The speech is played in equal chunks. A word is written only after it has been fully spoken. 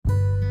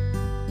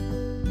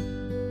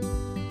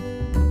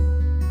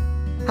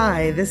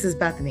Hi, this is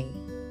Bethany,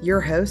 your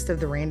host of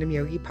the Random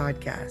Yogi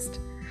podcast,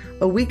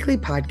 a weekly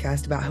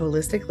podcast about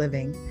holistic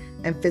living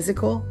and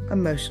physical,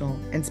 emotional,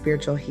 and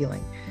spiritual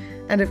healing,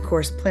 and of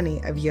course,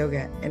 plenty of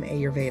yoga and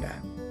Ayurveda.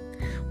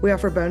 We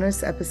offer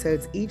bonus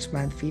episodes each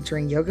month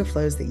featuring yoga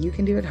flows that you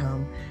can do at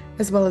home,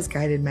 as well as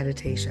guided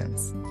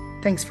meditations.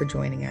 Thanks for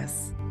joining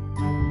us.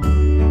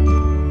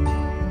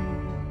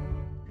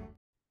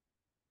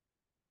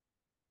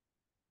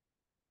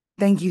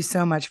 Thank you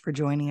so much for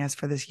joining us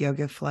for this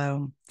yoga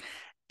flow.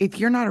 If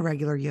you're not a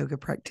regular yoga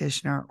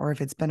practitioner, or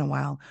if it's been a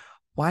while,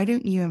 why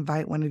don't you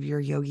invite one of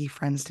your yogi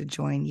friends to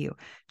join you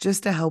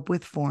just to help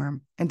with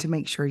form and to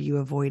make sure you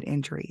avoid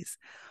injuries?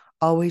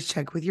 Always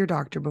check with your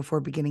doctor before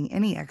beginning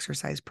any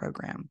exercise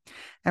program.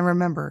 And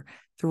remember,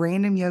 the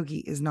Random Yogi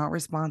is not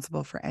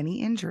responsible for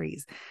any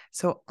injuries,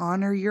 so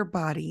honor your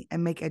body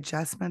and make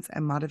adjustments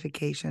and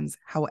modifications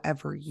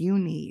however you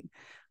need.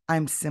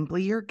 I'm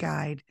simply your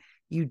guide.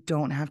 You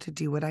don't have to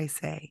do what I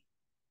say.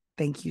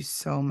 Thank you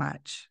so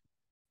much.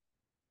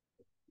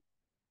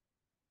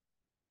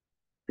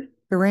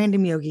 The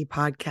Random Yogi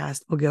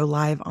podcast will go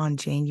live on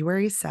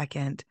January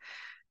 2nd,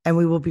 and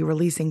we will be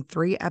releasing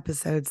 3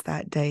 episodes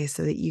that day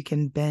so that you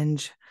can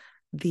binge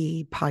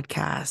the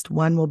podcast.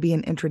 One will be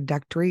an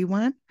introductory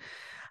one.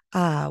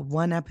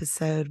 One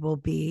episode will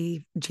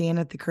be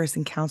Janet, the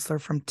cursing counselor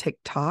from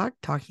TikTok,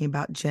 talking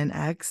about Gen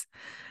X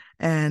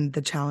and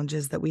the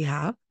challenges that we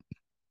have.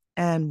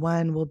 And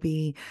one will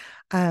be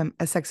a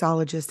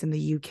sexologist in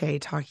the UK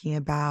talking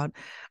about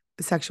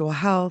sexual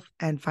health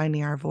and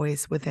finding our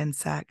voice within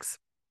sex.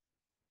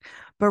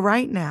 But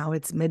right now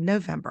it's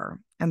mid-November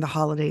and the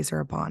holidays are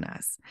upon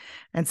us.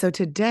 And so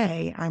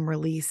today I'm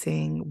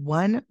releasing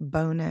one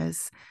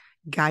bonus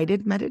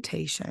guided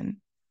meditation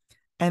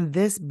and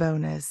this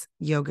bonus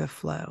yoga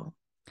flow.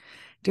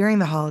 During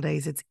the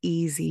holidays, it's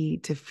easy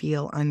to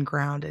feel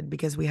ungrounded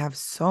because we have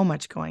so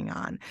much going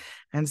on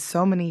and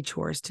so many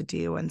chores to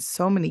do and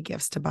so many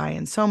gifts to buy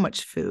and so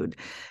much food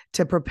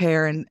to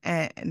prepare.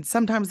 And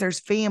sometimes there's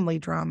family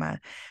drama.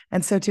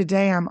 And so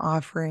today I'm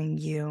offering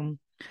you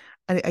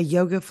a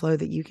yoga flow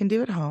that you can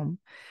do at home,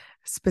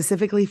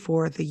 specifically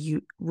for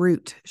the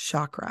root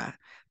chakra,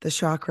 the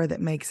chakra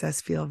that makes us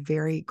feel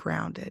very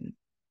grounded.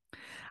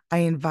 I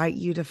invite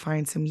you to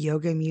find some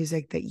yoga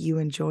music that you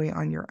enjoy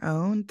on your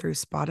own through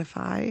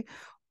Spotify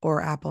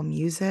or Apple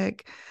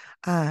Music.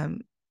 I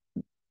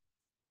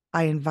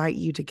invite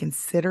you to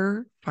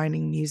consider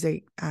finding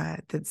music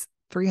that's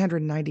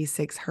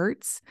 396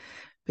 hertz,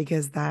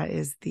 because that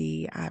is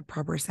the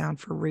proper sound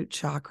for root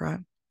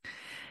chakra.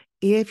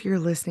 If you're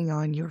listening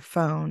on your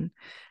phone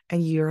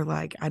and you're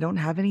like, I don't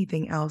have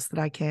anything else that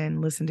I can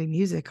listen to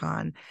music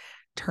on,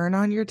 turn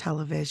on your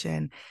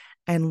television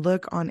and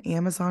look on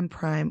Amazon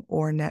Prime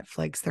or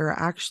Netflix. There are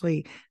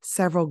actually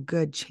several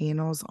good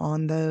channels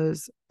on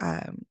those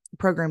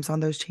programs on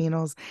those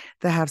channels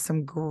that have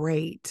some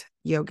great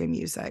yoga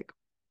music.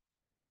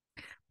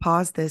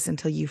 Pause this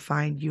until you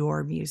find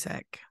your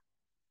music.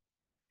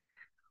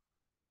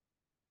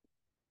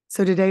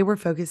 So today we're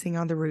focusing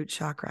on the root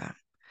chakra.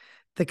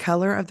 The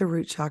color of the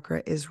root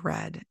chakra is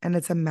red, and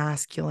it's a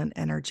masculine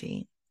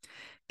energy.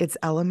 Its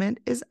element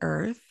is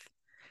earth.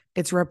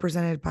 It's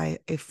represented by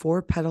a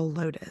 4-petal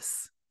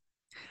lotus.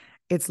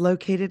 It's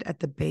located at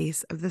the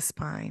base of the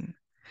spine.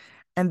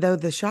 And though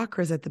the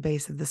chakra is at the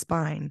base of the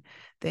spine,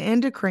 the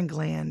endocrine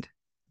gland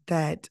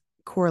that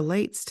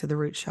correlates to the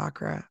root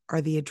chakra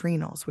are the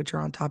adrenals, which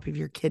are on top of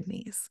your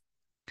kidneys.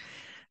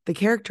 The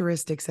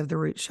characteristics of the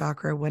root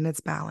chakra when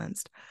it's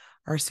balanced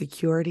are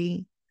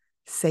security,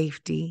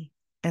 safety,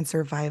 and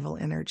survival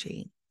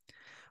energy.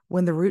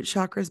 When the root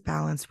chakra is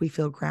balanced, we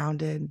feel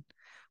grounded,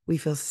 we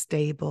feel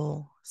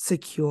stable,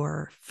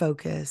 secure,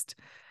 focused,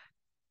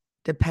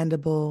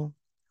 dependable,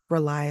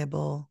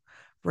 reliable,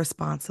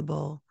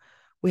 responsible.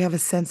 We have a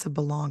sense of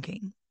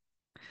belonging.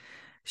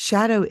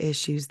 Shadow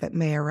issues that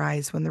may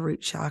arise when the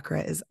root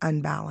chakra is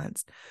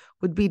unbalanced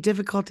would be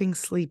difficulty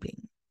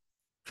sleeping,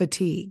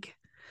 fatigue,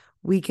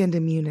 weakened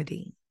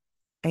immunity,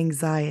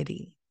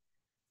 anxiety,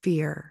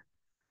 fear,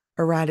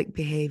 erratic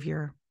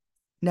behavior,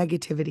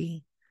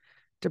 negativity,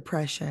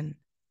 depression,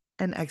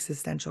 and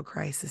existential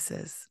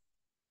crises.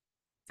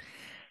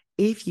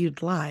 If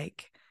you'd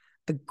like,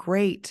 a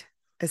great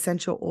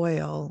essential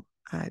oil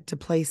to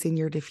place in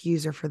your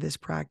diffuser for this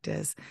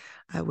practice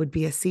would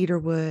be a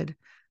cedarwood,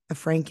 a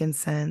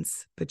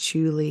frankincense,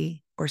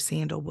 patchouli, or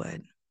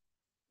sandalwood.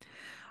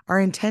 Our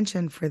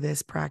intention for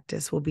this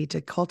practice will be to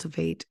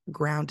cultivate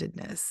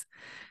groundedness,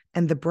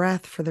 and the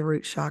breath for the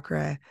root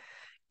chakra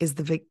is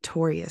the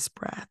victorious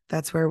breath.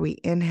 That's where we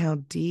inhale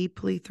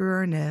deeply through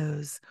our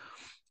nose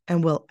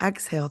and we'll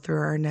exhale through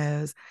our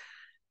nose.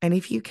 And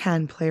if you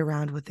can, play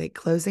around with it,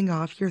 closing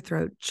off your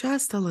throat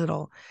just a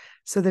little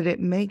so that it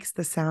makes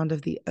the sound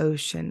of the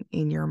ocean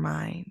in your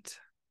mind.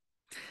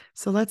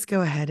 So let's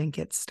go ahead and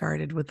get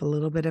started with a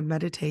little bit of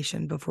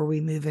meditation before we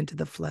move into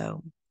the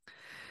flow.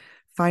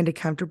 Find a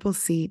comfortable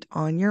seat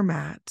on your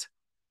mat,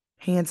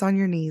 hands on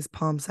your knees,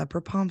 palms up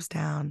or palms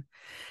down.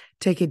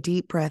 Take a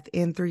deep breath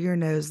in through your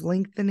nose,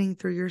 lengthening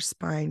through your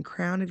spine.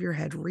 Crown of your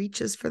head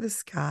reaches for the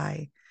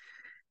sky.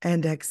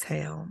 and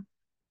exhale.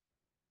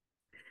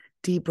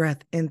 Deep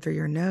breath in through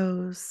your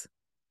nose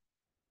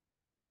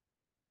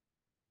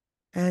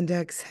and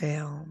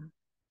exhale.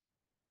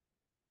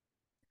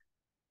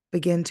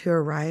 Begin to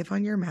arrive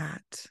on your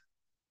mat,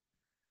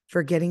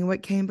 forgetting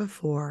what came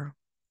before,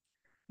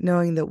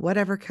 knowing that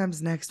whatever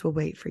comes next will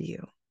wait for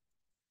you.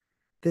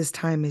 This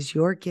time is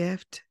your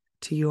gift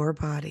to your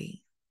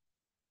body.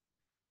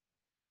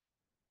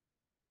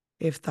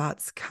 If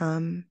thoughts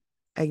come,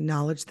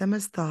 acknowledge them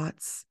as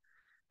thoughts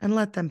and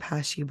let them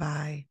pass you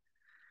by,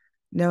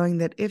 knowing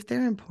that if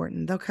they're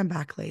important, they'll come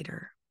back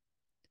later.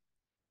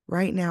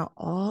 Right now,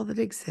 all that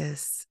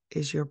exists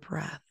is your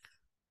breath.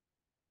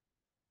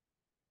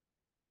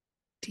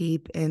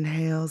 Deep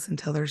inhales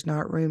until there's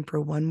not room for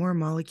one more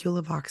molecule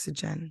of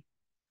oxygen.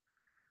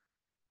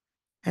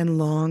 And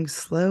long,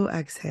 slow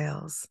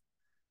exhales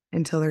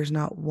until there's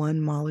not one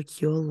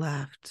molecule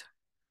left.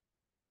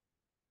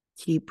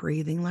 Keep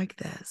breathing like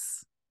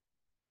this.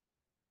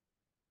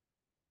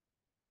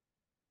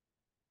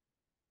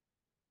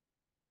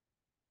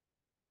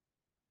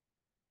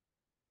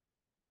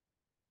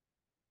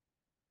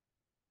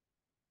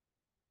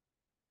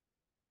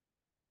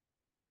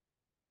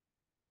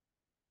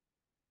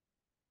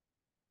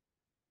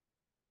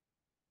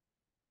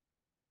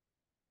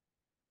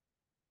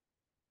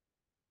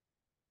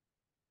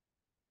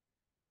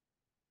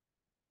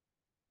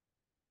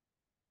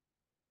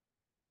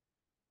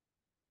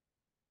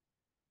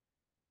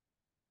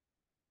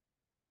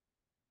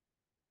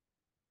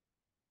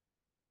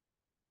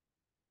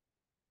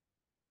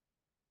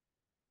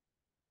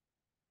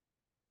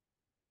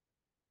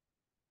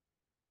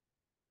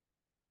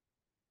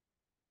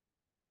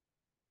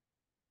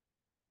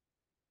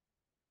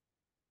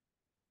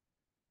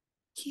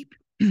 Keep,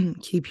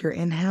 keep your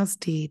inhales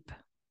deep,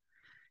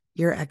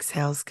 your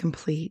exhales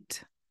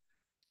complete.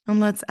 And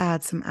let's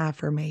add some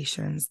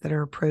affirmations that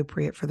are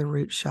appropriate for the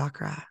root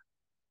chakra.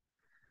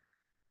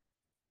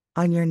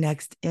 On your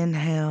next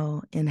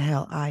inhale,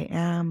 inhale, I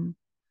am.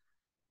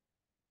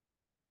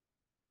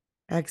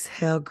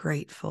 Exhale,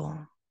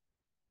 grateful.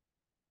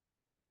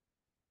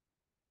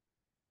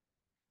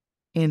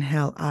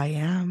 Inhale, I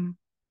am.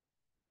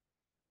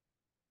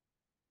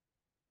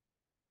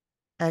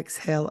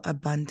 Exhale,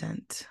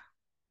 abundant.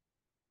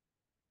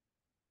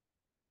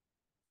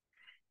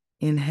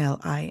 Inhale,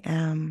 I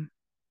am.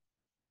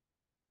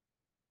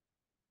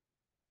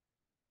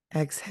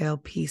 Exhale,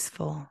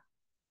 peaceful.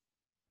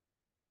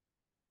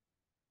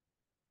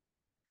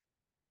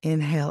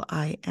 Inhale,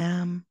 I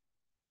am.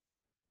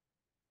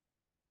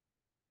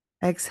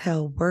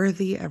 Exhale,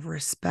 worthy of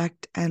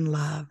respect and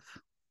love.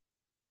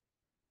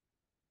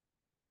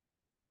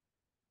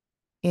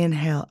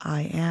 Inhale,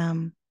 I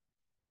am.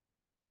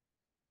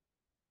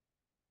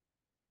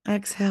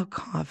 Exhale,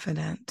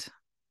 confident.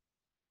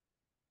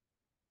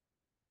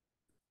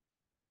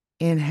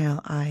 Inhale,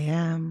 I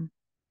am.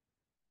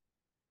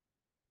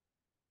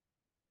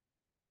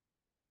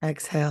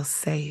 Exhale,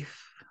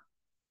 safe.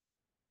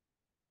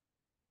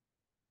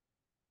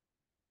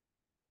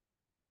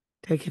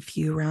 Take a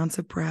few rounds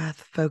of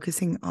breath,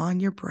 focusing on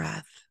your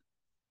breath.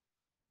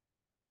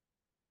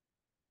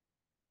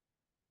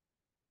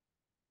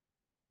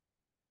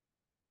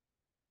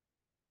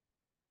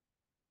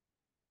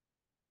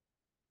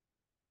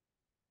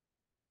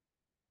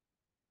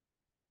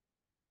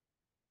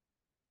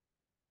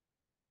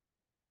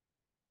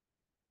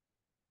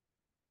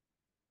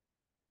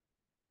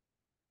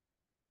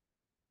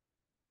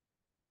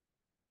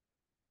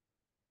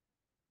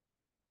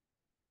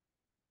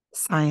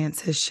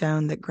 Science has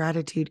shown that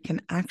gratitude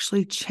can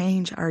actually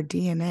change our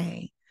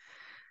DNA.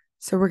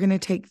 So we're going to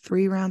take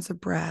 3 rounds of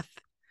breath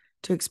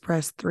to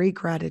express 3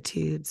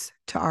 gratitudes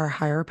to our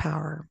higher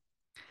power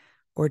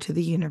or to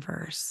the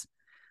universe.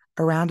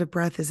 A round of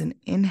breath is an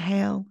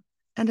inhale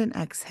and an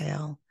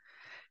exhale.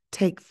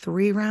 Take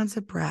 3 rounds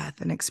of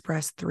breath and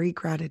express 3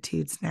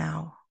 gratitudes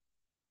now.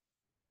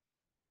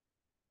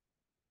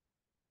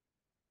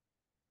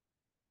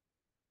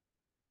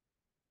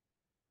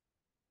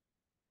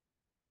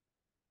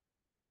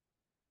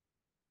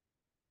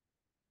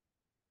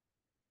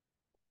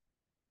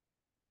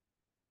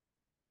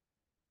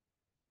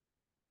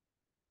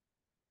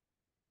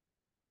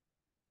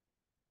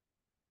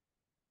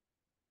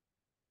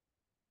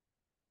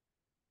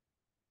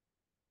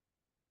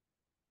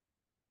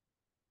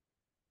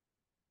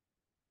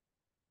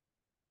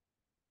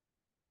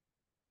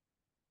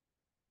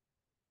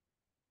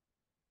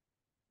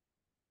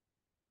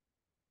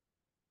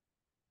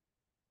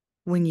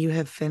 When you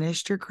have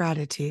finished your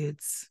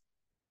gratitudes,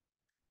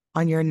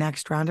 on your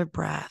next round of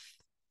breath,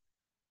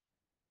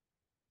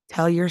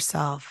 tell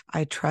yourself,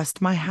 I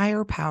trust my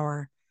higher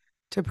power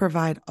to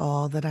provide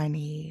all that I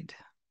need.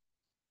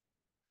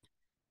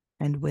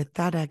 And with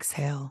that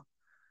exhale,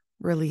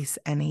 release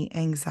any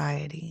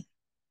anxiety.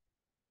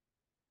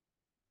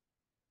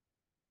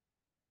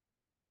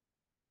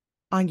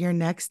 On your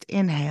next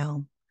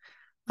inhale,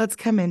 let's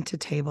come into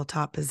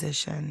tabletop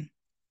position.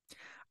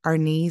 Our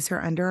knees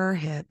are under our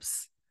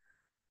hips.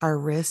 Our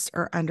wrists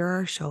are under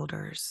our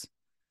shoulders.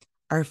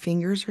 Our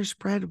fingers are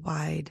spread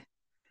wide,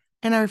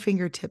 and our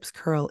fingertips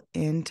curl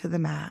into the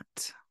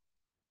mat.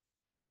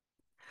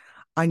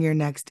 On your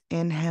next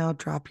inhale,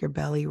 drop your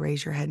belly,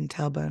 raise your head and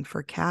tailbone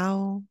for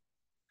cow.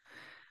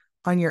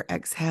 On your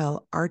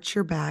exhale, arch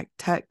your back,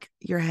 tuck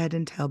your head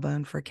and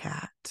tailbone for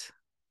cat.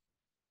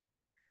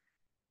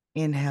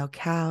 Inhale,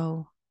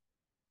 cow.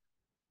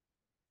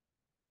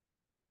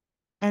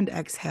 And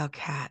exhale,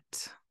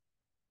 cat.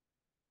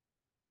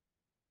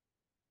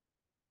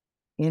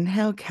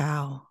 Inhale,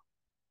 cow.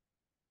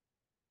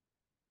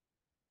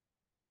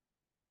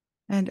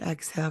 And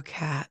exhale,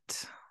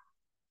 cat.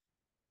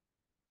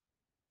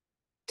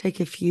 Take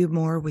a few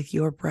more with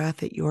your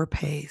breath at your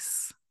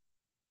pace.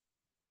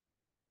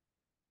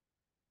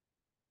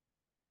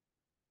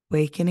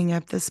 Wakening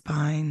up the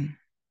spine.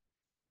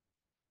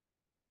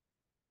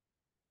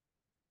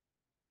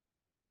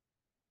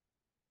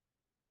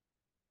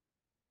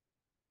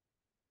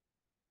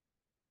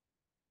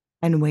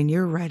 And when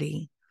you're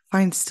ready,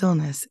 find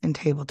stillness in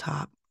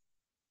tabletop.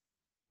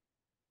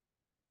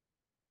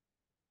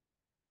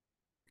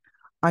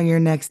 On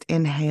your next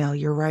inhale,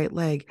 your right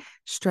leg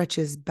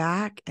stretches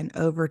back and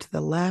over to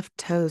the left,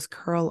 toes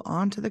curl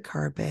onto the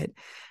carpet.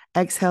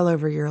 Exhale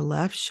over your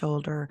left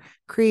shoulder,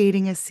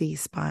 creating a C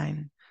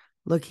spine.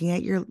 Looking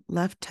at your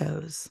left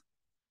toes.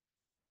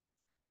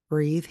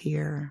 Breathe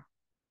here.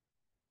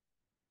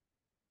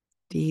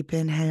 Deep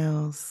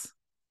inhales,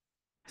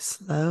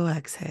 slow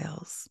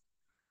exhales,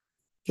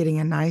 getting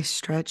a nice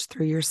stretch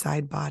through your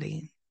side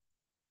body.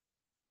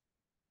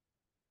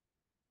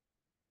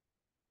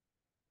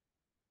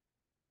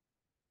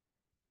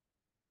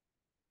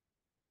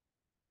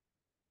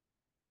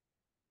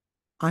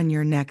 On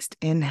your next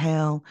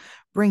inhale,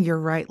 bring your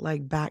right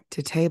leg back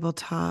to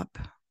tabletop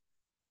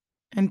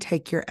and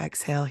take your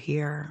exhale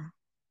here.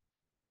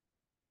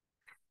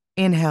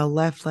 Inhale,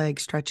 left leg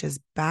stretches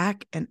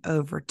back and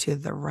over to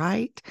the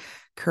right,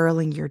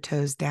 curling your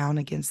toes down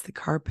against the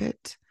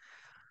carpet.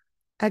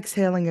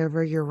 Exhaling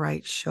over your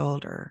right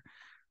shoulder,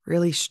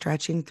 really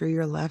stretching through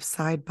your left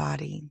side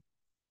body.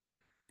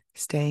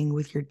 Staying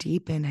with your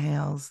deep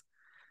inhales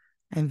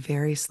and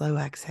very slow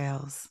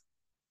exhales.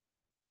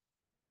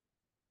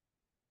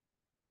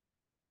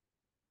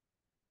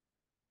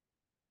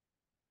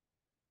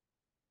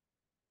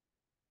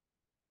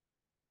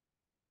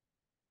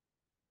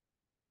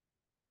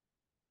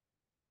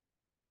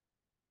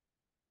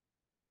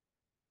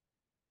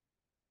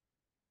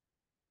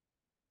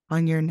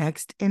 On your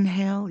next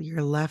inhale,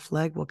 your left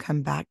leg will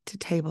come back to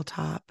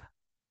tabletop.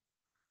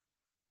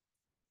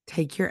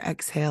 Take your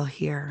exhale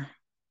here.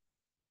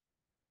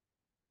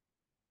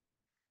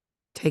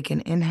 Take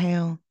an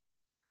inhale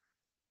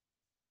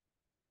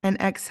and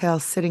exhale,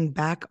 sitting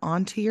back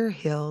onto your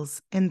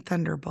heels in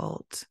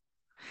Thunderbolt.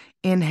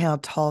 Inhale,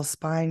 tall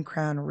spine,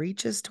 crown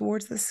reaches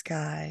towards the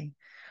sky.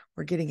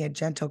 We're getting a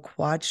gentle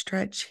quad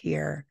stretch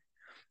here.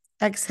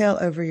 Exhale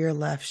over your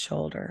left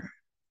shoulder.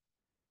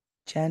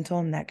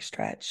 Gentle neck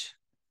stretch.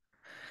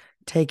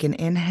 Take an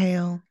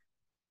inhale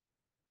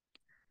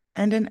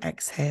and an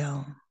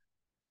exhale.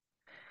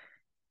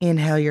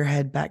 Inhale your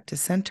head back to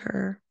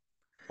center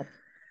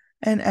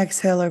and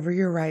exhale over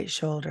your right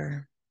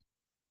shoulder.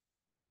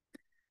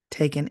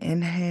 Take an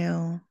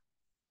inhale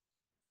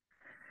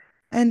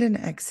and an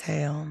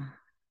exhale.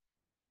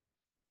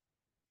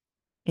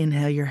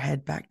 Inhale your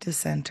head back to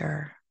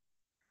center.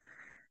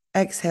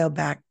 Exhale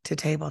back to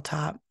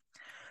tabletop.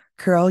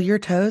 Curl your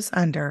toes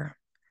under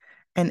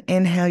and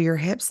inhale your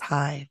hips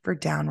high for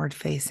downward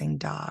facing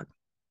dog.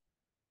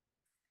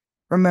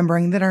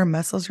 Remembering that our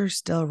muscles are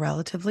still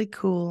relatively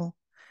cool,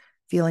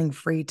 feeling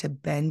free to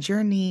bend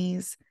your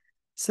knees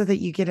so that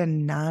you get a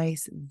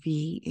nice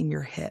V in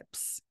your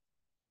hips.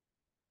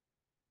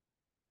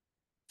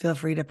 Feel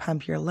free to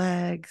pump your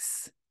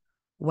legs,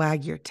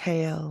 wag your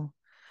tail,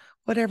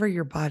 whatever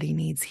your body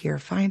needs here,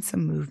 find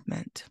some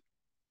movement.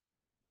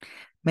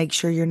 Make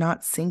sure you're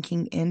not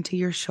sinking into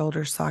your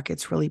shoulder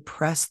sockets, really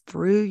press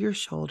through your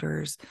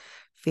shoulders.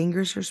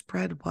 Fingers are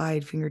spread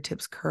wide,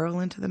 fingertips curl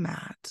into the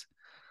mat.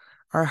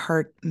 Our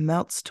heart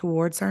melts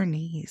towards our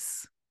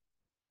knees.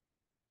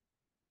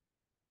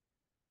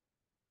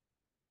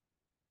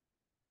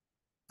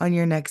 On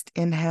your next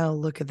inhale,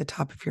 look at the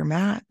top of your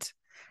mat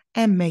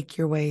and make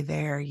your way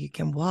there. You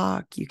can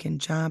walk, you can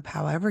jump,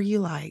 however you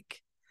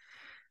like.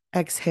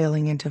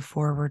 Exhaling into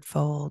forward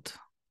fold.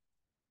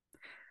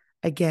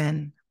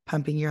 Again,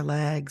 pumping your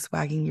legs,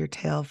 wagging your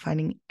tail,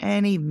 finding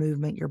any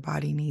movement your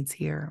body needs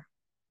here.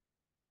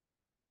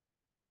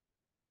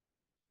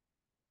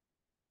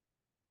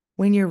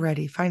 When you're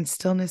ready, find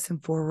stillness in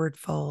forward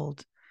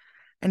fold.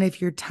 And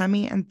if your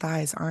tummy and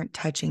thighs aren't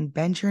touching,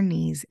 bend your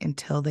knees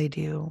until they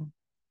do.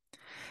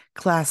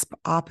 Clasp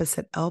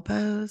opposite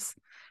elbows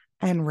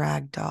and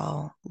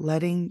ragdoll,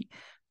 letting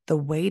the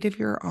weight of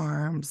your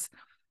arms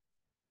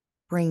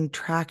bring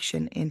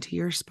traction into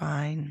your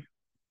spine.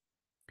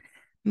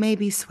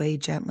 Maybe sway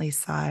gently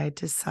side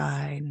to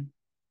side.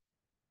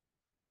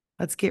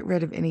 Let's get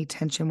rid of any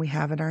tension we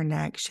have in our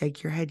neck.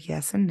 Shake your head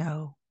yes and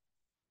no.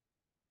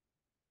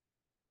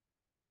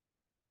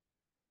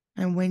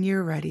 And when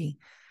you're ready,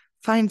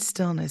 Find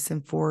stillness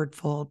in forward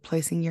fold,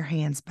 placing your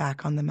hands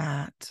back on the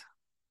mat.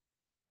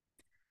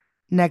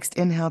 Next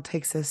inhale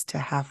takes us to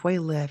halfway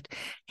lift,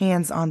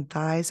 hands on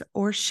thighs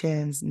or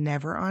shins,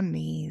 never on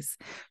knees.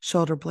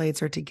 Shoulder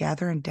blades are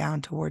together and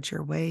down towards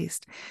your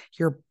waist.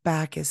 Your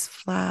back is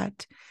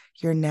flat.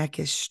 Your neck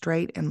is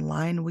straight in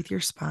line with your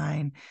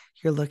spine.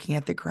 You're looking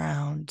at the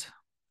ground.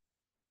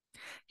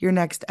 Your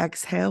next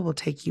exhale will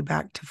take you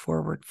back to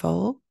forward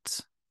fold.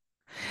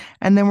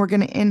 And then we're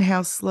going to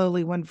inhale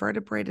slowly, one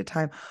vertebrae at a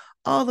time,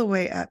 all the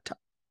way up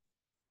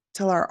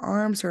till our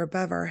arms are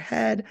above our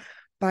head,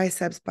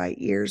 biceps by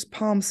ears,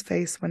 palms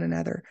face one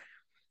another.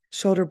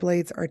 Shoulder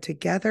blades are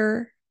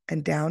together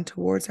and down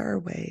towards our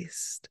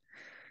waist.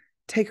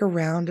 Take a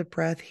round of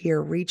breath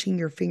here, reaching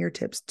your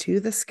fingertips to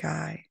the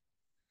sky.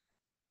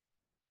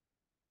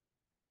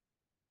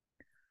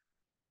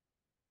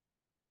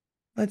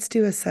 Let's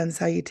do a sun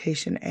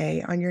salutation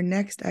A. On your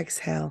next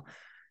exhale,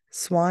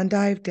 swan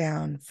dive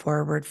down,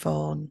 forward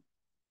fold.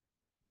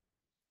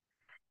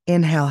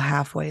 Inhale,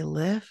 halfway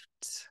lift.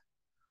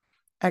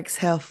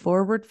 Exhale,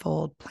 forward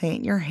fold.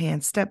 Plant your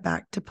hands, step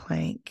back to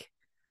plank.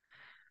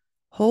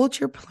 Hold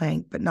your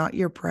plank, but not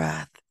your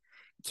breath.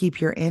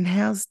 Keep your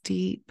inhales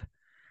deep,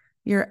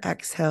 your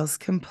exhales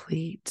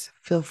complete.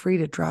 Feel free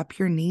to drop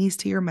your knees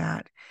to your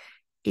mat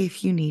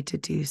if you need to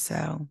do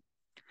so.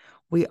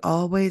 We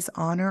always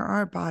honor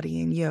our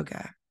body in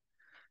yoga,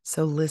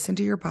 so listen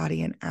to your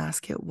body and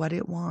ask it what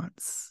it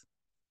wants.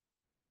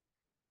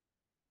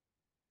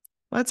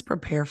 Let's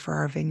prepare for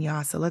our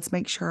vinyasa. Let's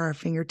make sure our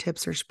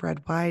fingertips are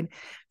spread wide.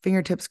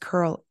 Fingertips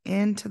curl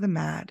into the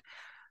mat.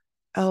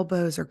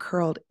 Elbows are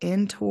curled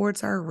in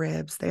towards our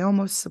ribs. They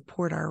almost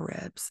support our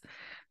ribs.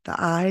 The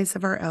eyes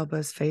of our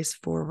elbows face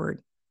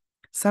forward.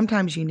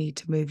 Sometimes you need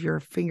to move your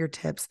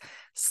fingertips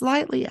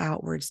slightly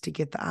outwards to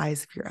get the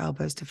eyes of your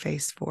elbows to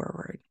face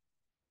forward.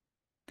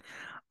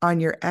 On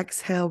your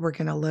exhale, we're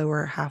going to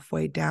lower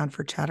halfway down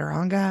for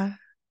chaturanga.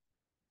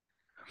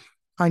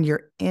 On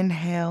your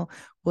inhale,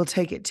 we'll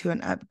take it to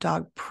an up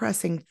dog,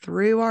 pressing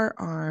through our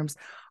arms,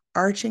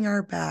 arching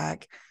our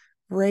back,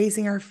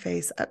 raising our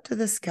face up to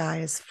the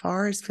sky as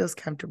far as feels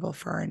comfortable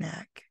for our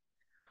neck.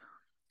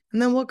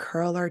 And then we'll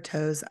curl our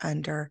toes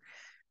under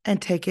and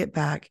take it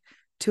back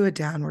to a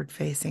downward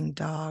facing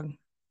dog.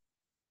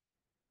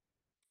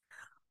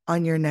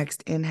 On your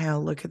next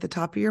inhale, look at the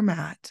top of your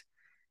mat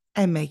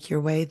and make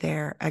your way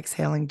there,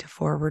 exhaling to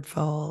forward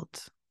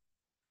fold.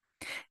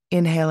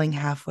 Inhaling,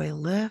 halfway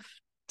lift.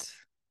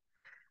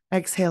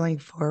 Exhaling,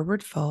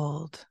 forward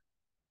fold.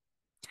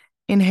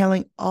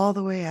 Inhaling all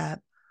the way up.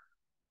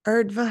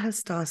 Urdhva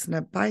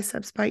Hastasana,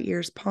 biceps by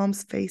ears,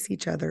 palms face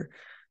each other,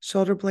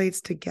 shoulder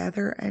blades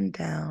together and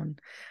down.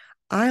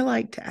 I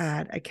like to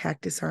add a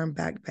cactus arm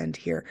back bend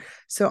here.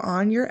 So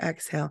on your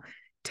exhale,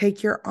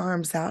 take your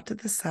arms out to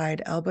the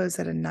side, elbows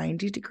at a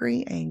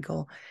 90-degree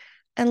angle,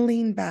 and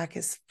lean back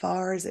as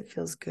far as it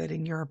feels good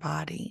in your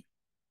body.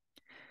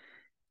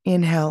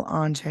 Inhale,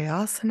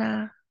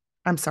 Urdhva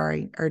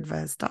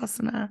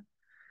Hastasana.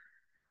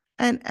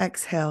 And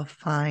exhale,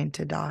 find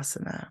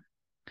Tadasana.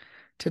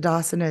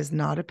 Tadasana is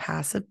not a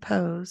passive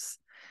pose.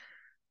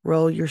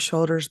 Roll your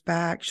shoulders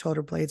back,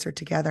 shoulder blades are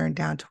together and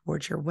down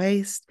towards your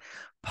waist.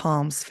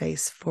 Palms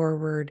face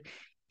forward,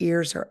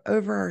 ears are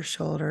over our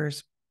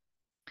shoulders.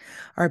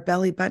 Our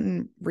belly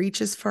button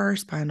reaches for our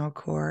spinal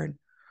cord.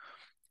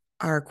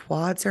 Our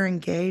quads are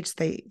engaged.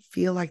 They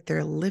feel like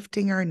they're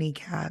lifting our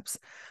kneecaps.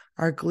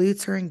 Our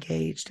glutes are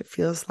engaged. It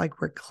feels like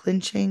we're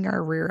clenching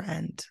our rear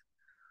end.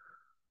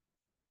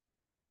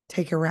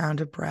 Take a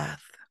round of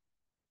breath.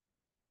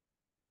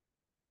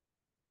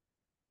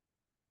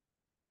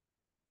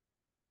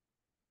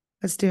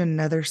 Let's do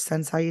another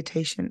sun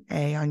salutation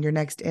A. On your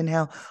next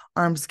inhale,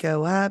 arms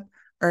go up,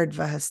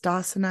 Urdhva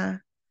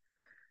Hastasana.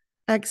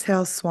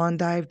 Exhale, swan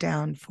dive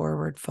down,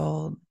 forward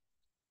fold.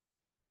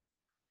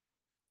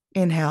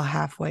 Inhale,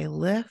 halfway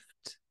lift.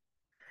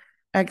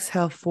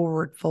 Exhale,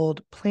 forward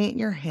fold. Plant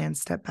your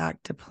hands, step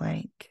back to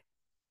plank.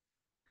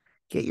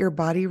 Get your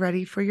body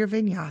ready for your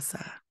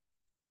vinyasa.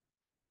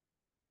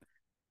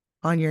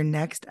 On your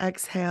next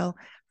exhale,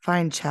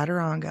 find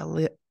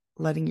chaturanga,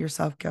 letting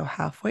yourself go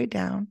halfway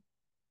down.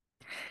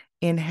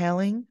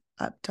 Inhaling,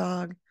 up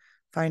dog,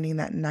 finding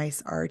that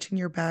nice arch in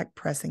your back,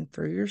 pressing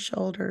through your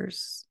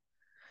shoulders,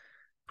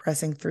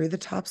 pressing through the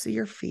tops of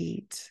your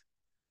feet.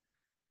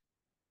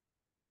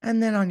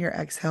 And then on your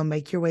exhale,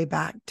 make your way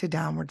back to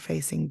downward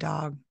facing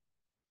dog.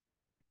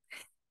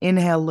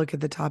 Inhale, look at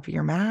the top of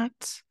your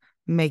mat,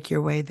 make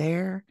your way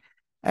there.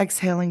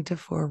 Exhaling to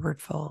forward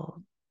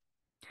fold.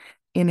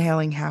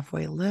 Inhaling,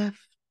 halfway lift.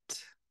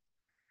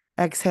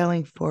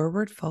 Exhaling,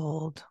 forward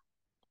fold.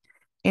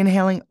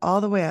 Inhaling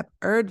all the way up,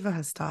 Urdhva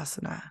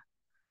Hastasana.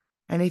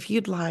 And if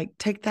you'd like,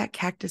 take that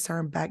cactus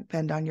arm back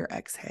bend on your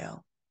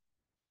exhale.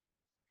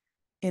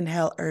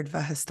 Inhale,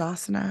 Urdhva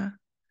Hastasana.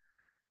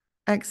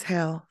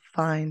 Exhale,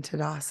 find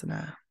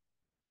Tadasana.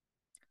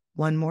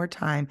 One more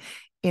time.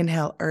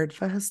 Inhale,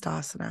 Urdhva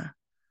Hastasana.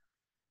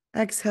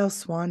 Exhale,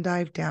 swan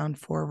dive down,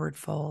 forward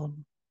fold.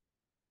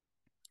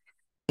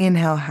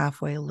 Inhale,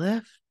 halfway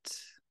lift.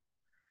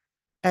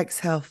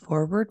 Exhale,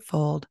 forward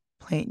fold.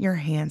 Plant your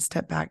hand,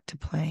 step back to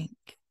plank.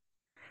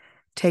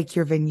 Take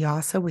your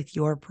vinyasa with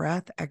your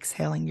breath,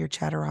 exhaling your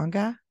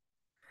chaturanga,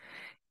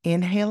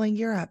 inhaling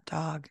your up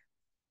dog,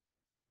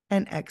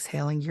 and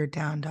exhaling your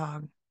down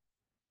dog.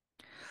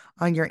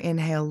 On your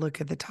inhale, look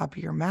at the top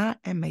of your mat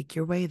and make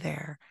your way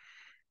there.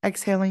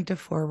 Exhaling to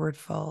forward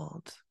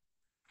fold.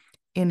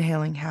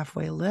 Inhaling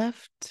halfway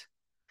lift.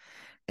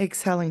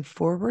 Exhaling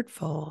forward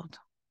fold.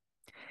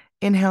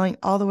 Inhaling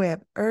all the way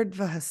up,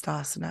 Urdhva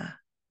Hastasana.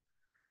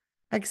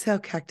 Exhale,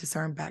 cactus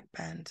arm back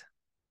bend.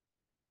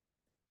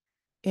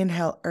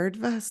 Inhale,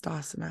 Urdhva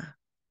Hastasana.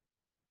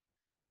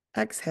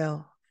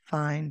 Exhale,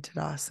 find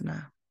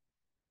Tadasana.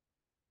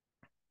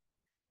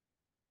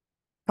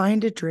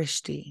 Find a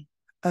drishti,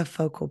 a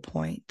focal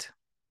point.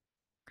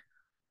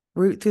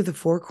 Root through the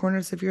four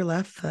corners of your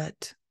left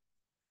foot.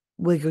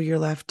 Wiggle your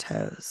left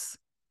toes.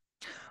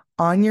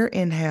 On your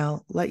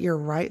inhale, let your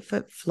right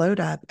foot float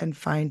up and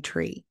find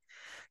tree.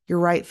 Your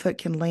right foot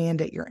can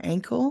land at your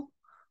ankle,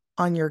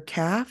 on your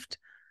calf,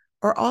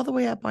 or all the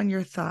way up on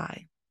your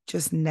thigh,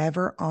 just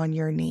never on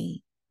your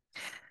knee.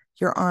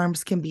 Your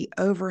arms can be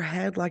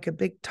overhead like a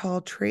big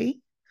tall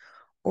tree,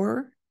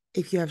 or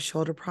if you have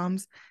shoulder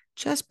problems,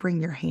 just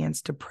bring your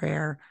hands to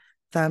prayer,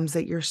 thumbs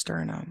at your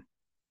sternum.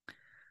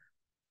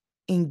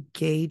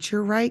 Engage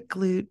your right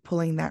glute,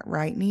 pulling that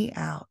right knee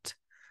out.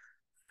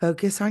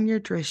 Focus on your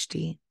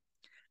drishti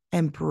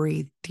and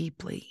breathe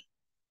deeply.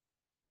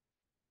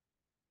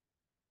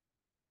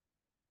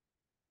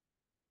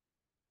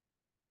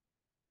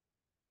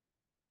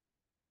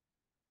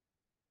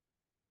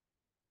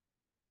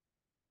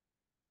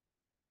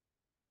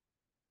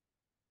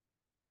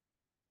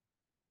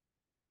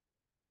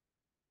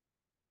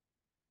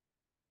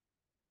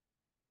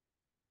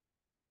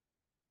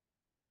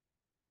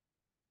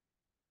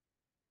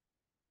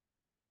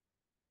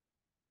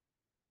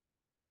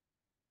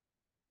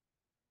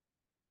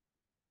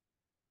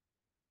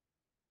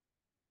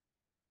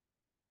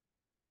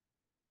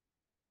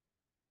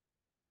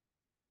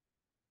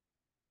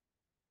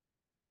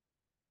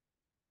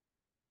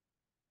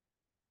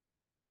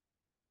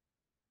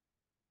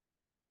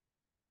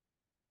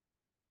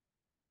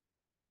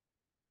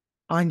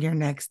 On your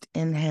next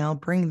inhale,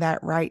 bring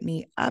that right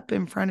knee up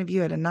in front of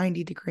you at a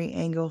 90-degree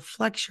angle.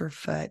 Flex your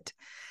foot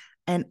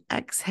and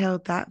exhale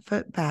that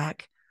foot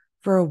back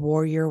for a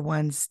warrior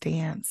one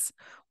stance.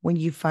 When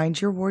you find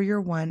your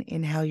warrior one,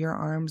 inhale your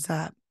arms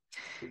up.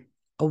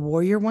 A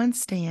warrior one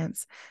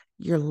stance,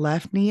 your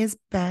left knee is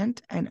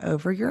bent and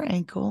over your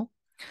ankle.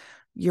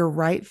 Your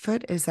right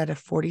foot is at a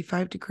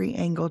 45-degree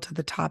angle to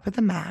the top of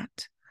the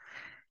mat.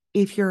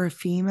 If you're a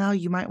female,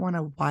 you might want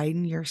to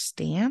widen your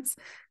stance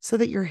so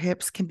that your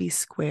hips can be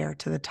square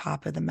to the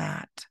top of the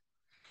mat.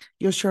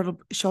 Your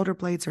shoulder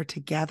blades are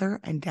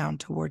together and down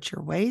towards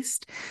your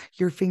waist.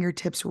 Your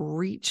fingertips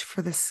reach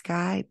for the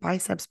sky,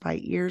 biceps by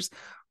ears,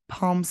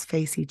 palms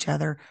face each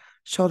other.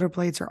 Shoulder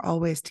blades are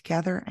always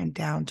together and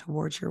down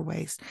towards your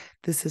waist.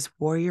 This is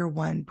warrior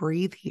one.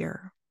 Breathe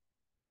here.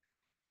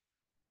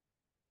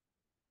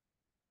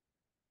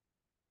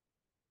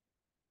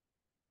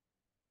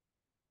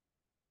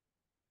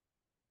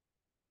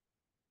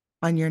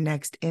 On your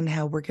next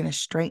inhale, we're going to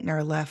straighten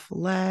our left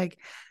leg,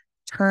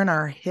 turn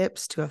our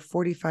hips to a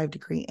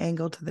 45-degree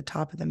angle to the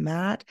top of the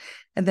mat,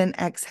 and then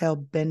exhale,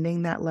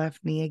 bending that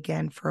left knee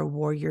again for a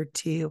warrior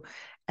two.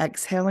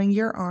 Exhaling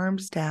your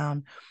arms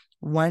down,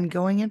 one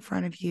going in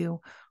front of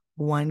you,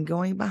 one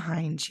going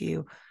behind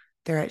you.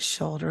 They're at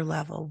shoulder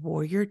level,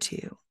 warrior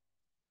two.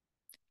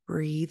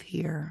 Breathe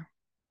here.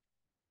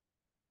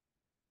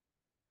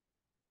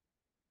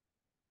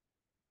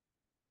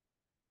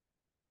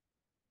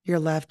 Your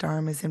left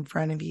arm is in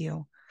front of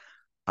you.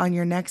 On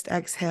your next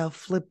exhale,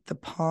 flip the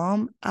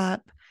palm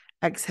up,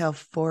 exhale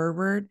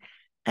forward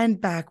and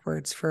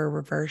backwards for a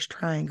reverse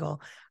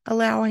triangle,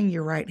 allowing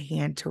your right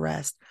hand to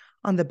rest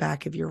on the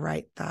back of your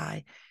right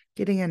thigh,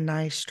 getting a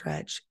nice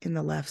stretch in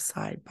the left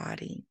side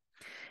body.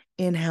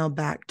 Inhale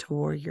back to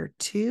warrior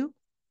two,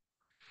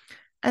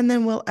 and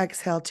then we'll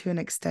exhale to an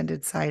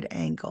extended side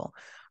angle.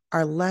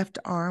 Our left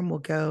arm will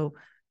go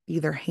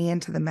either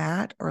hand to the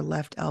mat or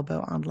left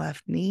elbow on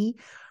left knee.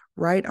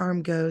 Right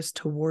arm goes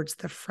towards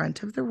the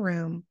front of the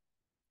room,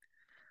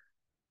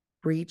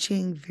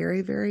 reaching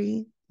very,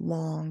 very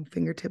long.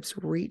 Fingertips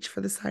reach for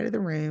the side of the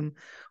room.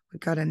 We've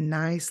got a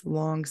nice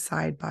long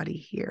side body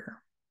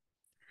here.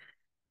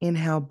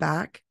 Inhale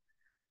back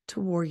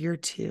to warrior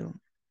two.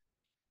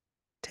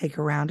 Take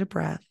a round of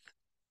breath.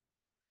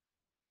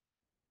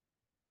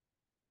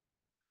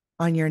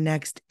 On your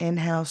next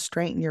inhale,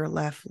 straighten your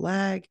left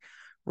leg.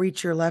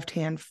 Reach your left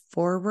hand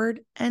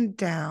forward and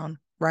down.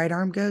 Right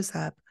arm goes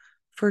up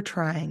for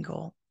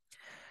triangle.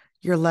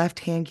 Your left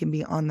hand can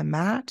be on the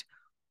mat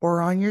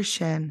or on your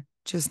shin,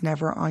 just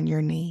never on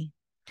your knee.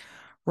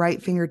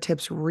 Right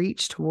fingertips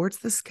reach towards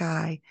the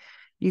sky.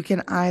 You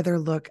can either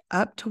look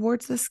up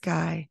towards the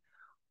sky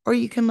or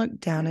you can look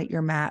down at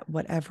your mat,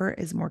 whatever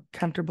is more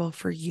comfortable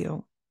for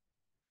you.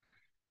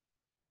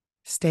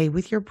 Stay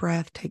with your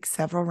breath. Take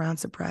several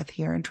rounds of breath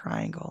here in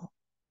triangle.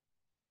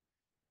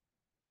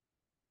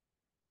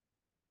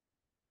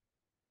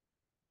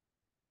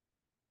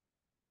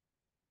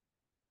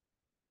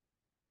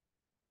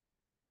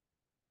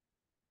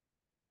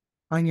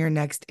 On your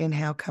next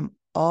inhale, come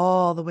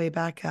all the way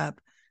back up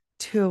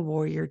to a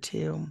warrior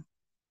two.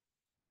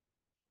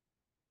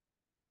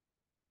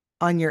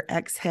 On your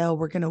exhale,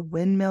 we're going to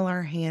windmill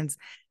our hands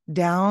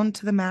down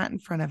to the mat in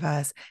front of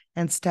us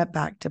and step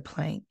back to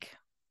plank.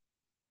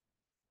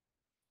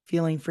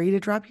 Feeling free to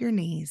drop your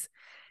knees.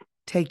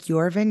 Take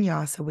your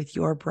vinyasa with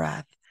your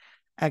breath,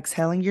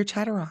 exhaling your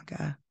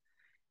chaturanga,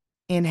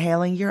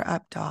 inhaling your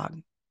up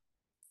dog,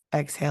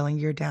 exhaling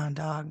your down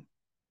dog.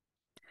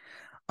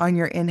 On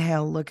your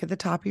inhale, look at the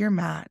top of your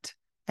mat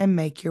and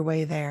make your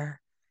way there,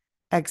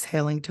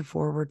 exhaling to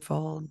forward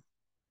fold.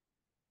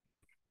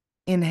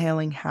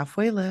 Inhaling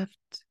halfway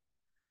lift,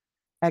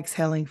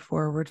 exhaling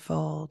forward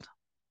fold.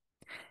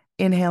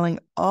 Inhaling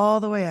all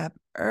the way up,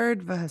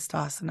 Urdhva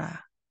Hastasana.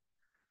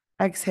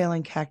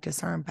 Exhaling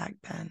cactus arm back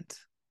bend.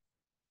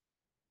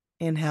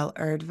 Inhale,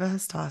 Urdhva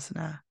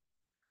Hastasana.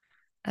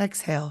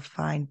 Exhale,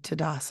 find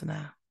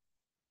Tadasana.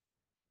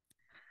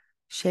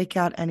 Shake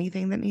out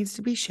anything that needs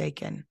to be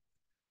shaken,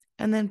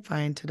 and then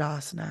find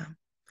Tadasana.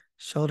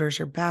 Shoulders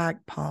are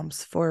back,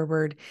 palms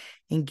forward,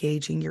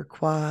 engaging your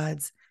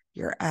quads,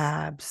 your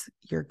abs,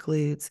 your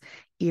glutes,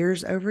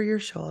 ears over your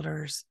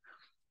shoulders.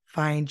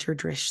 Find your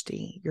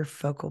drishti, your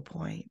focal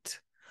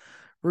point.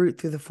 Root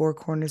through the four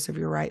corners of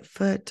your right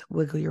foot,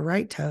 wiggle your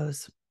right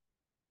toes.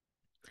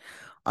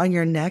 On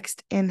your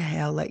next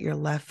inhale, let your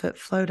left foot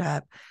float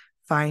up.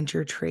 Find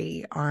your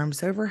tree,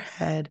 arms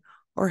overhead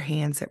or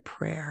hands at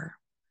prayer.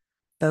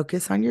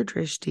 Focus on your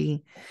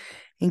drishti.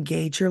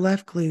 Engage your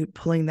left glute,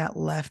 pulling that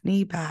left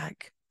knee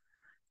back,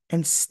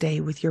 and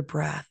stay with your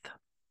breath.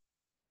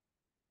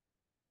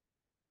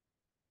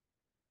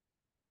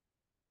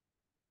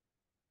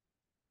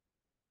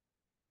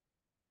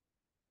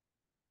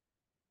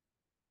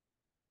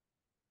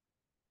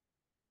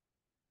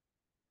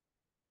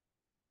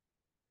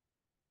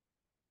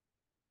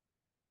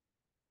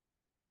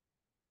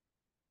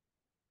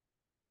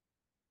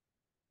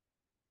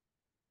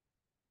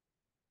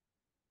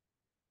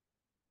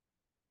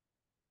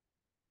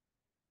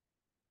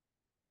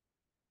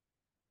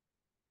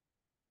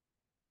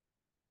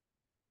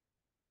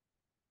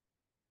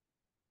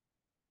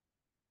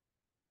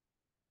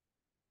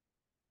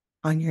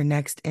 On your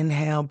next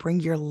inhale,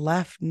 bring your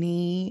left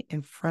knee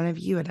in front of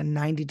you at a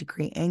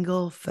 90-degree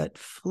angle, foot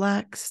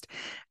flexed.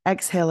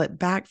 Exhale it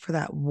back for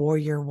that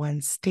warrior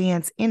one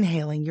stance,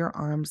 inhaling your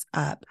arms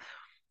up.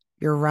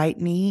 Your right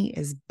knee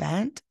is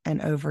bent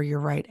and over your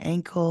right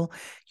ankle.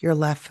 Your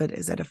left foot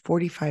is at a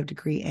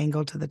 45-degree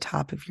angle to the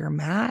top of your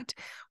mat.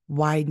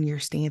 Widen your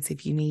stance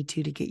if you need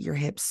to get your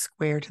hips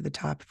square to the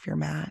top of your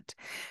mat.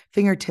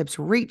 Fingertips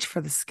reach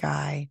for the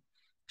sky.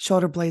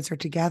 Shoulder blades are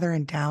together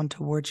and down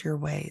towards your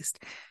waist.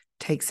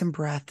 Take some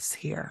breaths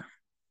here.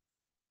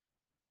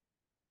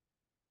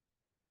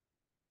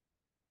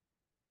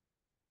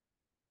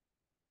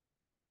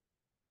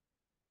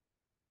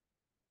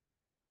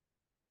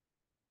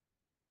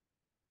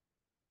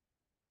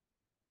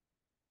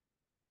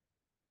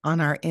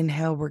 On our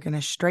inhale, we're going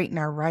to straighten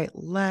our right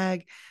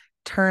leg,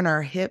 turn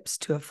our hips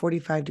to a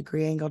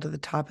 45-degree angle to the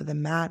top of the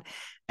mat,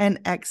 and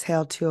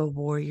exhale to a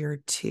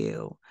warrior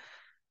two.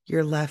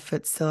 Your left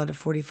foot still at a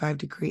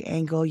 45-degree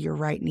angle. Your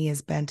right knee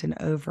is bent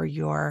and over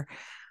your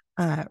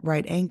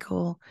right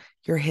ankle.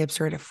 Your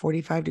hips are at a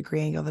 45-degree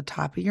angle, the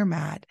top of your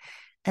mat.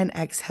 And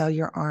exhale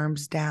your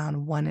arms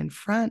down, one in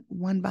front,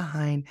 one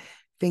behind,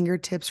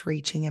 fingertips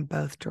reaching in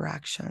both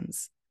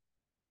directions.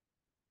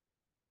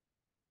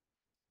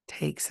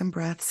 Take some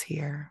breaths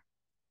here.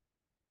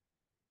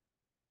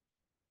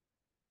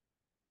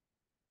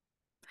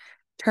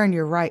 Turn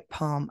your right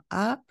palm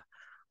up.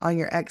 On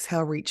your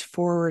exhale, reach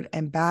forward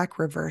and back,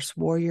 reverse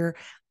warrior.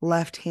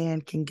 Left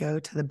hand can go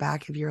to the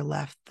back of your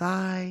left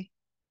thigh.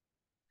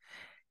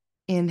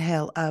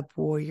 Inhale up,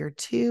 warrior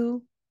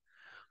two.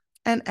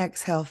 And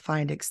exhale,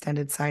 find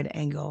extended side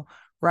angle.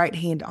 Right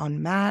hand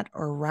on mat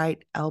or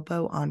right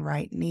elbow on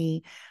right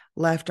knee.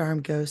 Left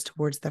arm goes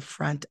towards the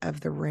front of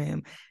the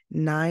room.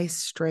 Nice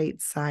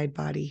straight side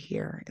body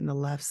here in the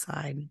left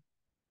side.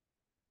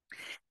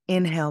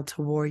 Inhale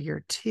to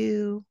warrior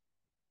two.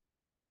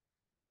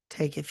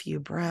 Take a few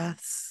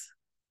breaths.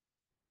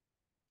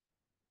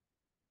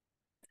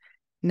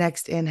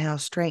 Next inhale,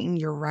 straighten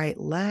your right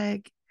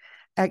leg.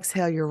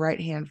 Exhale your right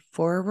hand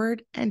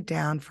forward and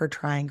down for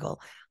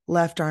triangle.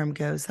 Left arm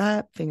goes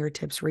up,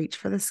 fingertips reach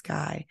for the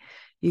sky.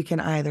 You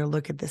can either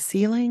look at the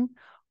ceiling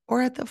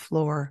or at the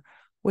floor,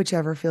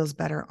 whichever feels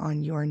better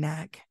on your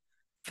neck.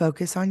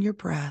 Focus on your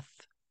breath.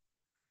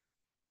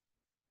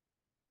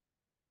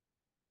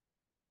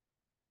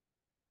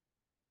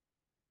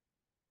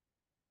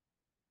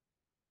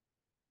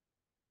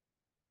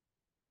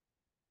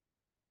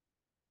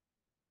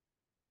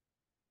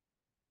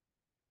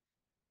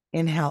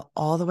 Inhale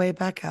all the way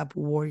back up,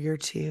 warrior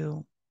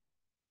two.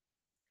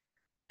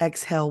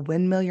 Exhale,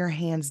 windmill your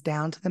hands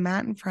down to the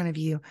mat in front of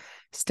you.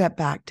 Step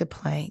back to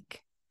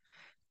plank.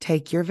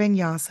 Take your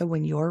vinyasa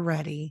when you're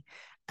ready.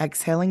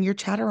 Exhaling your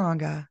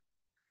chaturanga.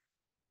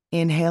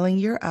 Inhaling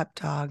your up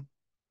dog.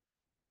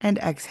 And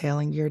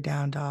exhaling your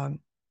down dog.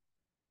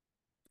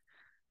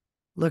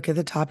 Look at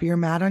the top of your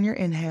mat on your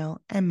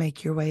inhale and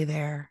make your way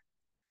there.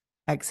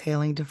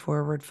 Exhaling to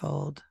forward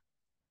fold.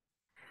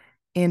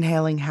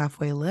 Inhaling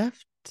halfway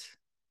lift.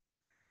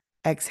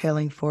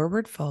 Exhaling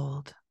forward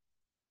fold.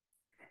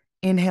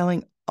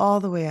 Inhaling all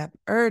the way up,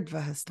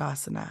 Urdhva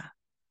Hastasana.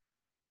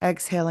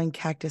 Exhaling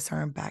cactus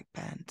arm back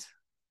bend.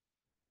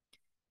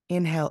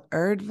 Inhale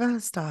Urdhva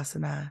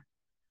Hastasana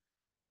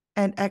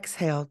and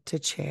exhale to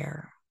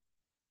chair.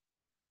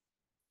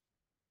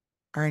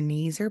 Our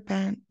knees are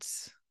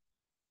bent.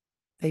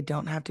 They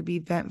don't have to be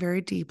bent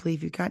very deeply.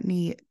 If you've got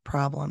knee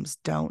problems,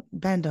 don't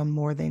bend them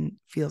more than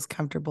feels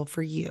comfortable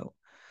for you.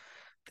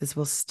 This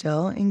will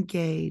still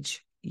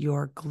engage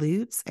your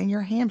glutes and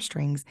your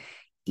hamstrings,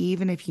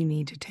 even if you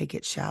need to take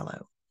it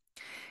shallow.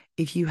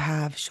 If you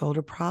have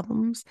shoulder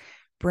problems,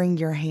 bring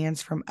your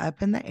hands from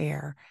up in the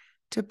air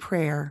to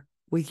prayer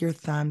with your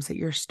thumbs at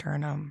your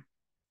sternum.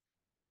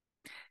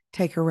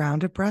 Take a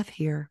round of breath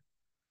here.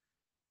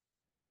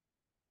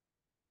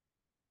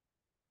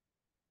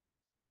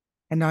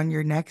 And on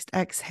your next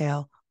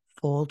exhale,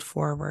 fold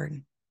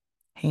forward.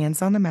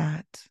 Hands on the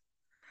mat.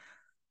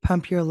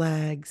 Pump your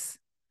legs.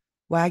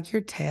 Wag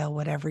your tail,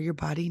 whatever your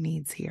body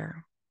needs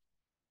here.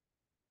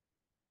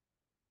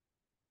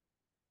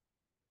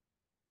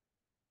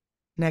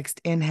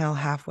 Next, inhale,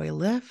 halfway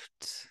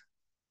lift.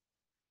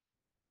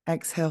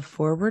 Exhale,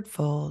 forward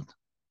fold.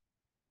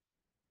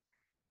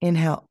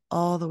 Inhale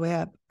all the way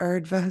up,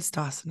 Urdhva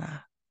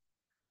Hastasana.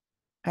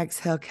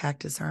 Exhale,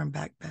 cactus arm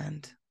back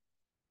bend.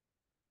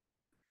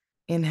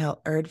 Inhale,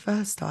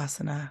 Urdhva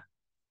Hastasana.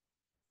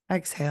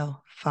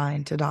 Exhale,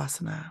 find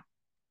Tadasana.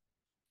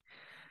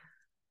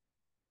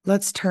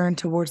 Let's turn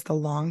towards the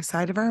long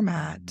side of our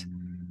mat.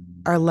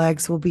 Our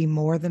legs will be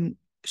more than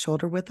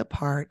shoulder width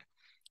apart.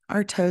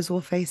 Our toes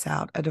will face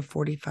out at a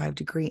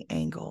 45-degree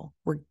angle.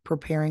 We're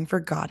preparing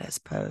for goddess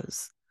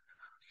pose.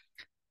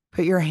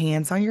 Put your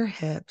hands on your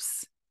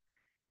hips.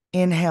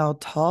 Inhale,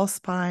 tall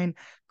spine,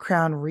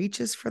 crown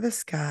reaches for the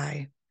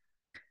sky.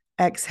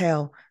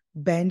 Exhale,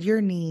 bend your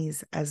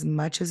knees as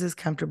much as is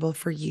comfortable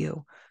for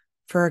you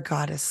for a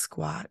goddess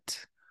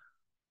squat.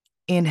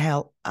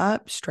 Inhale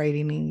up,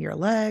 straightening your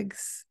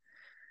legs.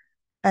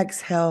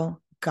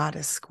 Exhale,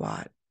 goddess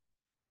squat.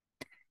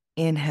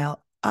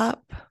 Inhale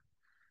up.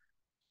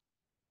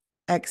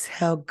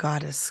 Exhale,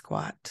 goddess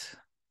squat.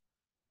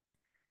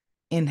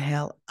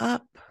 Inhale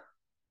up.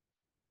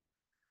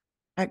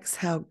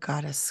 Exhale,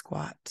 goddess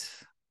squat.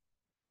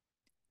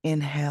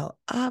 Inhale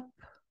up.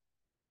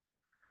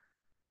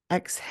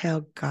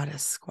 Exhale,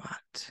 goddess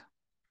squat.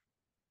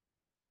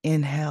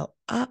 Inhale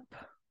up.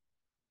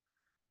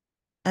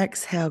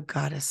 Exhale,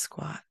 goddess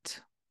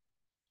squat.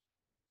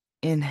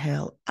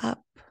 Inhale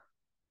up.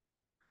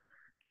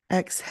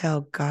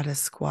 Exhale, goddess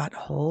squat.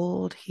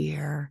 Hold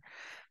here.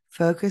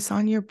 Focus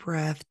on your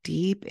breath.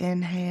 Deep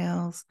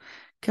inhales,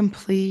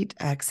 complete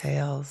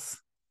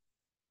exhales.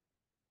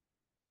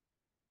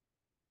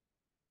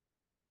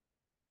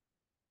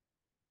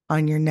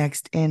 On your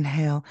next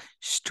inhale,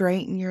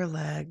 straighten your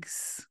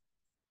legs.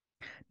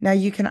 Now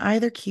you can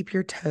either keep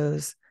your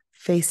toes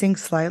facing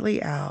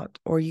slightly out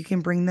or you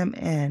can bring them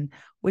in,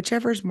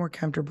 whichever is more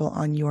comfortable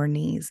on your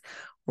knees.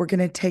 We're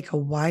going to take a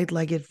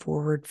wide-legged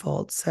forward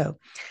fold. So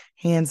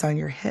hands on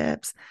your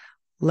hips,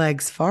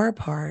 legs far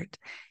apart.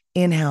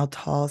 Inhale,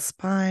 tall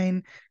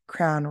spine,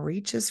 crown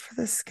reaches for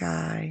the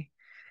sky.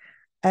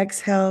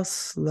 Exhale,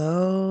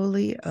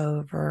 slowly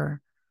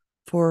over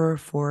for a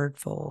forward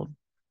fold.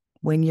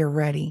 When you're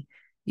ready,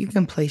 you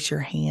can place your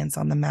hands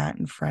on the mat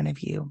in front of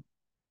you.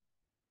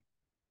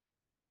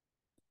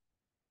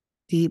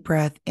 Deep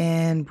breath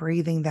in,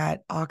 breathing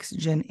that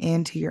oxygen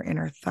into your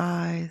inner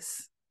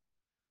thighs.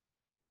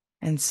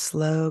 And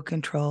slow,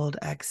 controlled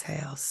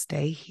exhale.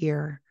 Stay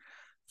here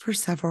for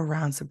several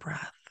rounds of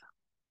breath.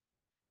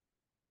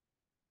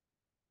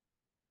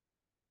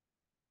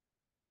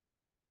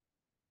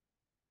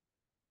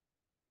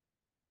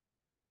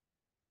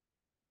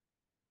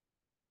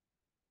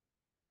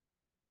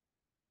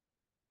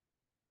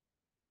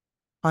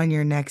 On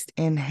your next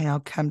inhale,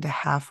 come to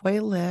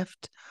halfway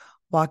lift.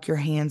 Walk your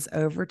hands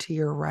over to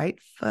your right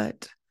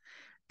foot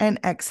and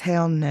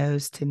exhale,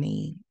 nose to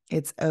knee.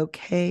 It's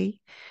okay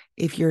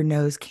if your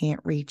nose can't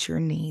reach your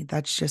knee.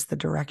 That's just the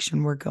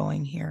direction we're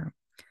going here.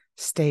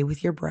 Stay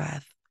with your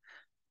breath.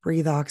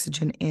 Breathe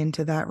oxygen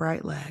into that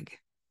right leg.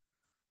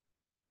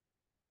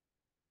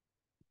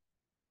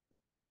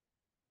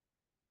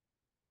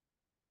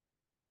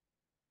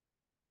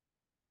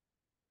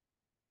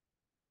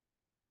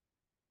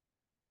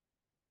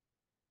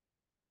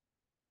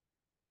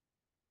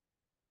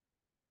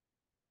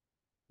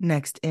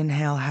 Next,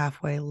 inhale,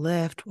 halfway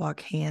lift.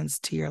 Walk hands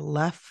to your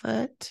left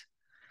foot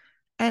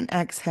and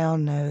exhale,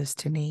 nose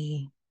to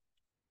knee.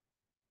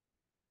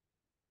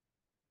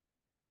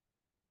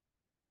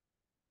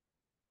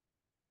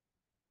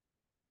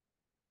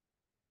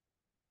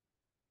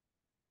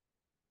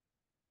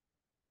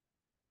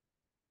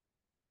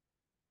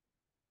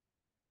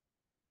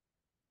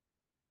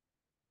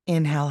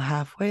 Inhale,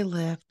 halfway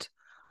lift.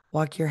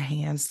 Walk your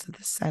hands to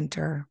the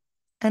center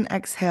and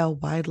exhale,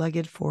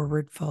 wide-legged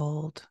forward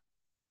fold.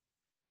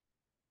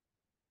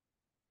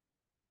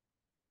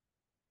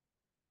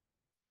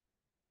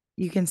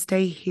 You can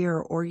stay here,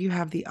 or you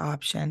have the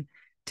option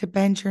to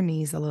bend your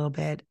knees a little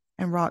bit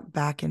and rock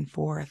back and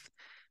forth.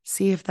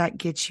 See if that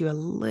gets you a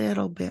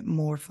little bit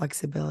more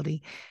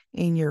flexibility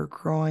in your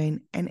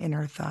groin and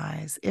inner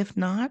thighs. If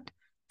not,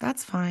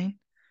 that's fine.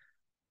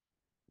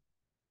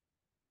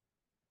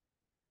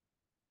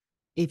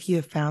 If you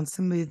have found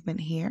some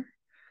movement here,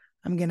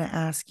 I'm going to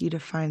ask you to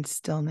find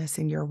stillness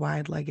in your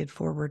wide-legged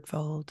forward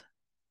fold.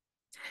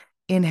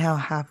 Inhale,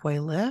 halfway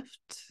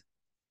lift.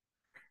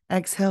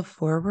 Exhale,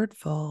 forward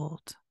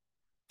fold.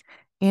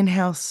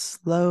 Inhale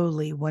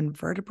slowly, one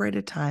vertebrae at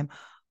a time,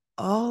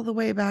 all the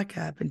way back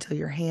up until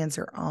your hands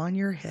are on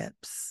your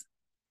hips.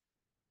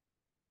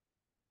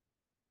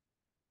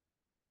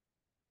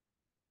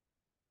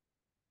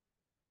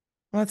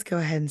 Let's go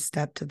ahead and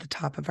step to the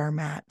top of our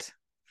mat.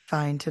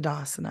 Find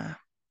Tadasana.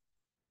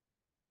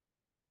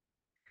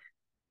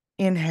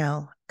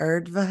 Inhale,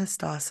 Urdhva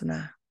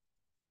Hastasana.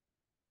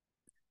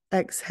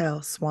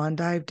 Exhale, swan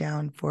dive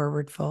down,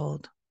 forward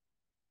fold.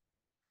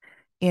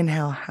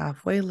 Inhale,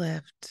 halfway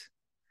lift.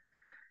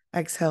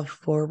 Exhale,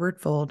 forward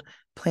fold.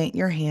 Plant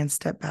your hands,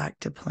 step back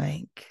to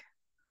plank.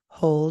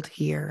 Hold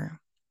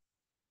here.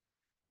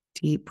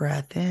 Deep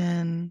breath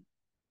in.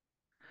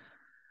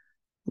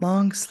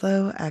 Long,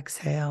 slow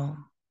exhale.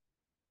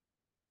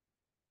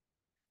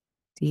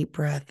 Deep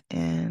breath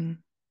in.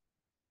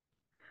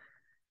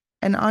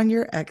 And on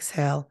your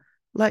exhale,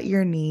 let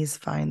your knees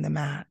find the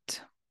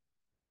mat.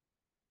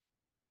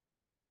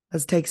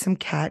 Let's take some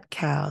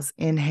cat-cows.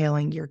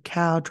 Inhaling your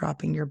cow,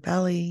 dropping your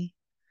belly.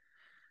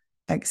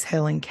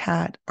 Exhaling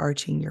cat,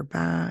 arching your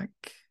back.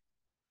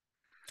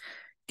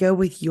 Go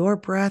with your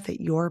breath at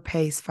your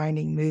pace,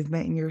 finding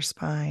movement in your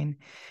spine.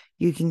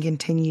 You can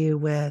continue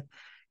with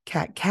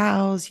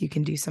cat-cows. You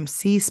can do some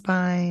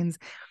C-spines.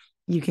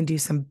 You can do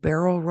some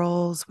barrel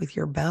rolls with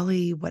your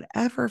belly.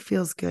 Whatever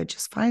feels good,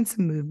 just find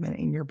some movement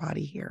in your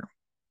body here.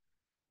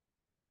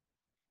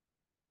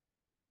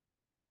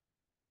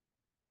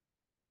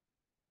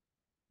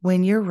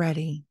 When you're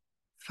ready,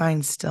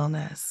 find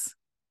stillness.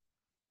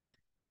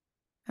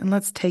 And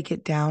let's take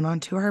it down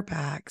onto our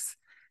backs,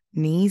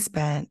 knees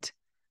bent,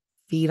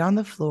 feet on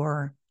the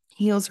floor,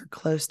 heels are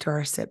close to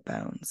our sit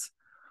bones.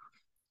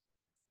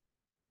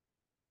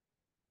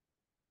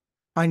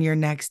 On your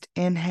next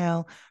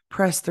inhale,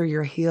 press through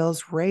your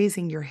heels,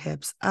 raising your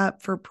hips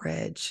up for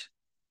bridge.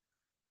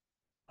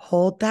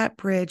 Hold that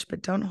bridge,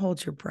 but don't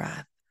hold your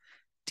breath.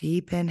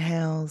 Deep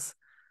inhales,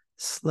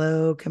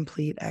 slow,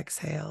 complete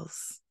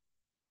exhales.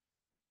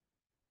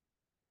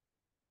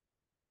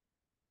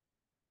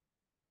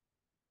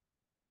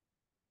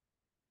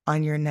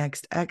 On your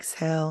next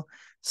exhale,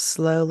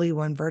 slowly,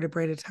 one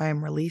vertebrae at a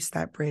time, release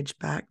that bridge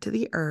back to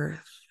the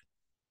earth.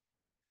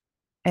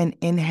 And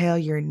inhale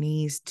your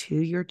knees to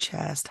your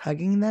chest,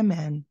 hugging them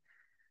in,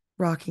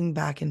 rocking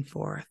back and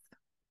forth,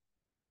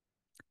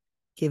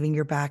 giving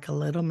your back a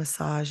little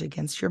massage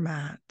against your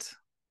mat.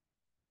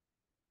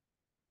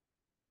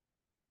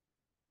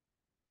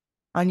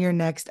 On your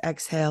next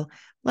exhale,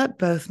 let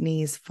both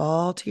knees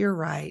fall to your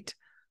right.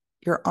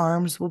 Your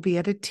arms will be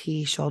at a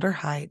T, shoulder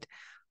height.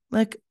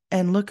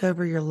 Look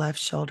over your left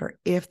shoulder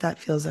if that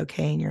feels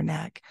okay in your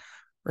neck.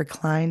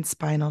 Reclined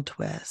spinal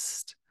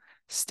twist.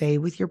 Stay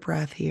with your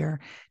breath here.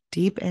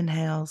 Deep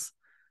inhales,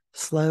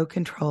 slow,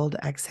 controlled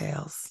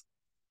exhales.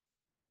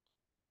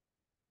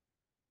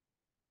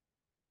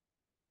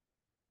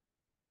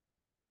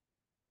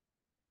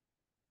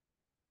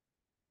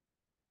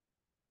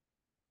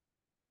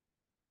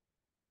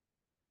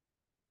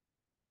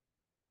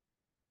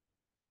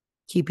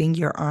 Keeping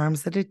your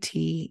arms at a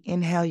T,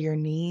 inhale your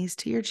knees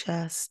to your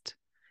chest,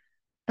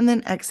 and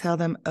then exhale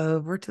them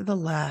over to the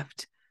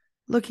left,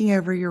 looking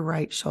over your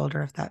right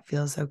shoulder if that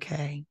feels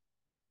okay.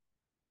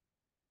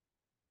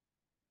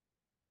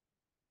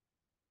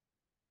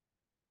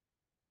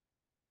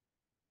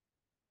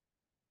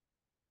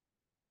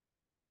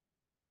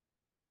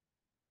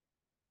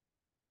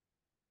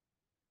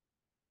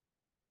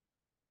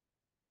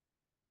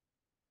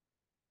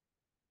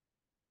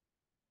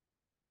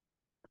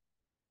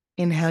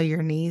 Inhale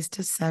your knees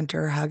to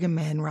center, hug them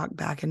in, rock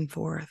back and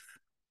forth.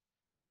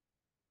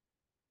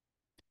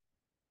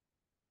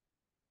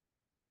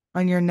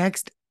 On your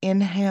next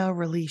inhale,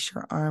 release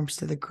your arms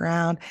to the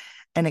ground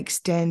and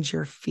extend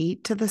your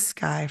feet to the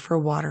sky for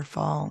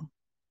waterfall.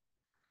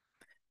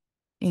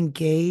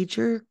 Engage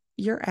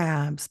your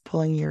abs,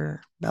 pulling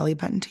your belly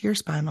button to your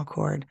spinal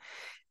cord,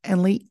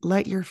 and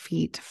let your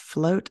feet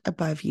float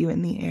above you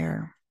in the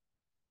air.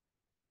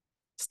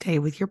 Stay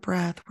with your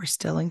breath. We're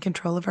still in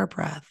control of our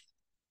breath.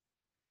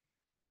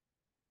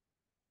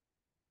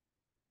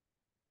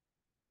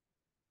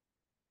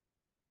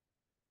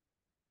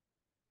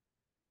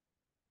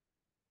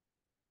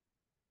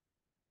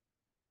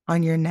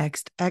 On your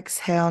next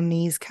exhale,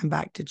 knees come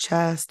back to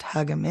chest,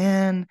 hug them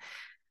in.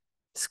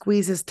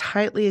 Squeeze as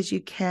tightly as you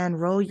can.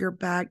 Roll your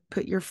back,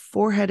 put your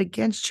forehead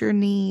against your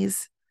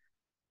knees.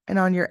 And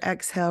on your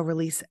exhale,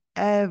 release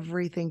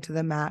everything to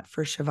the mat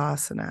for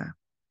Shavasana.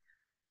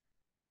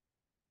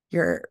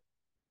 Your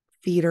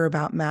feet are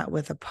about mat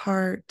width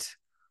apart.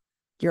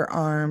 Your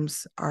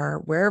arms are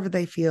wherever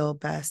they feel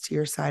best to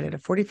your side at a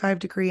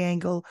 45-degree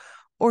angle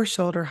or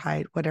shoulder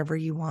height, whatever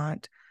you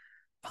want.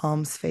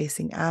 Palms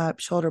facing up,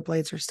 shoulder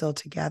blades are still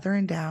together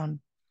and down.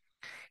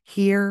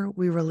 Here,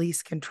 we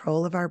release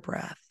control of our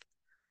breath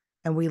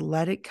and we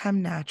let it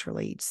come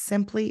naturally,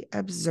 simply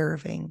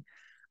observing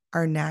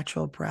our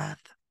natural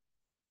breath.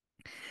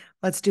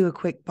 Let's do a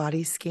quick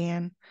body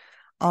scan.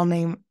 I'll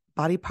name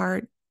body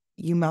part.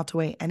 You melt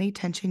away any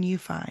tension you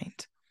find.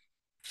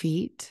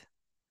 Feet,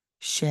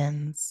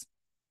 shins,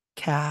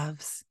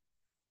 calves,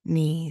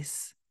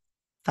 knees,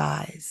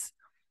 thighs,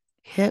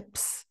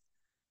 hips,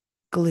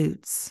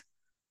 glutes,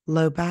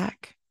 low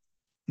back,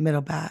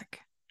 middle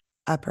back,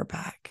 upper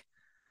back,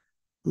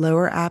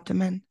 lower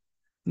abdomen,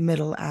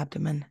 middle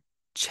abdomen,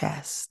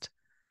 chest,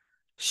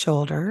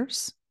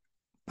 shoulders,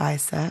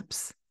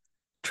 biceps,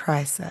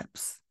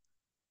 triceps,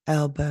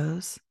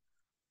 elbows,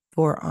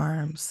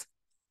 forearms,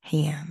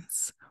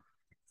 hands,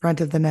 front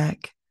of the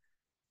neck,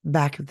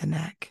 back of the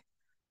neck,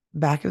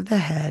 back of the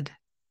head,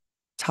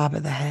 top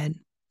of the head,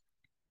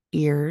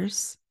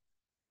 ears,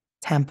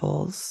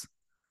 temples,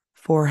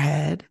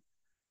 forehead,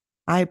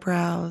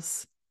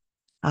 eyebrows,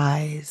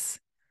 eyes,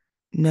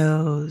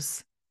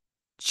 nose,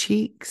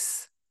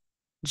 cheeks,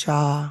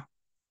 jaw,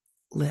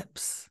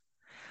 lips.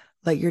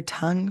 Let your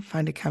tongue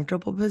find a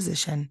comfortable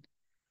position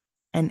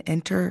and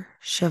enter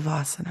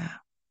Shavasana.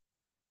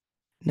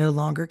 No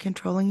longer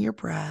controlling your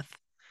breath,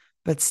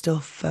 but still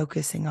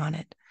focusing on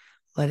it.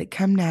 Let it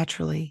come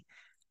naturally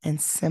and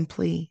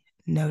simply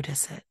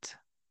notice it.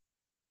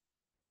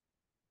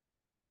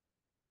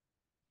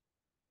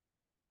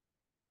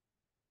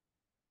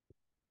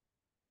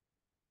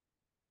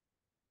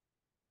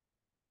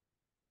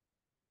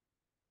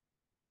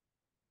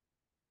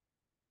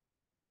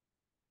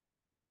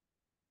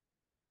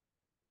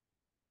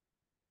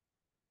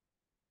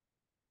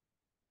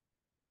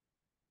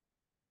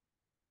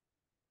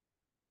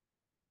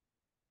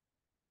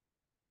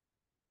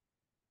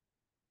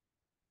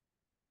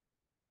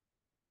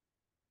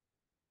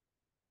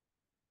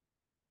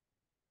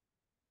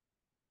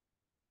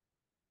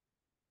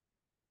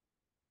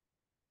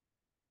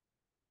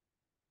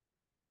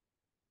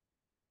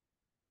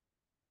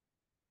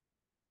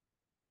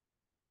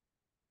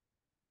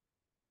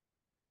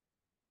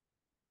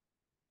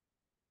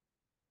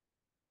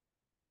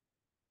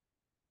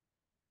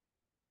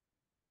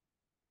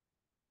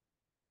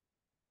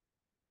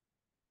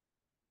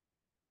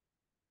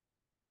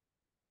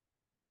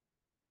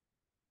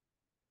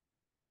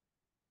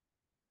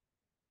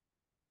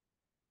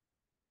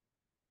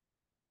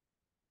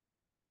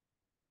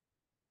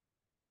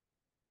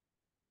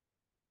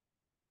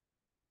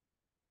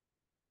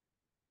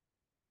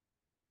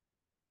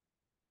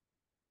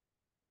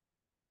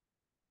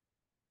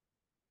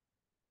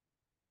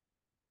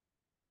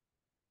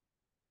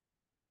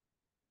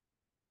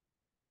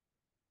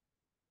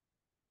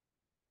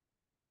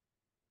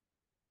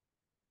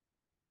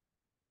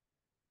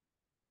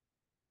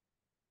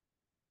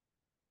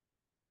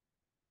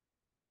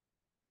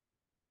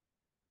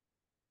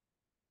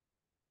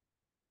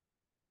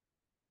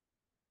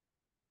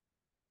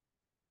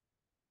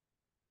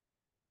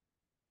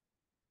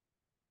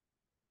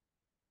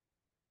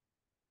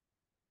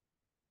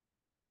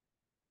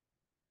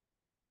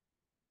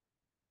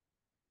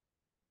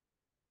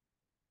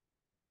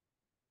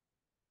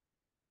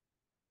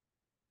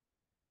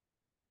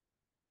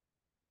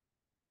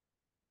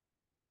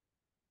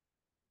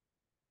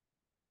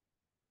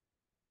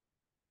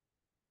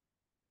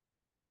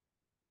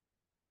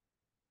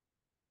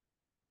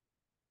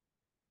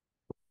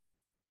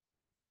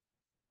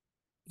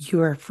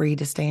 You are free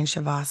to stay in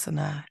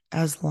Shavasana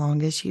as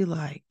long as you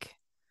like.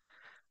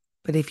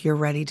 But if you're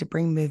ready to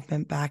bring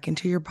movement back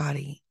into your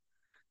body,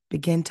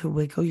 begin to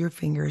wiggle your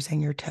fingers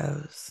and your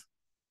toes.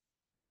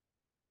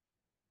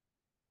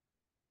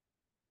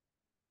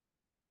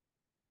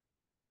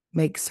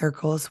 Make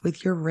circles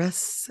with your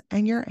wrists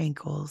and your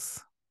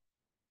ankles.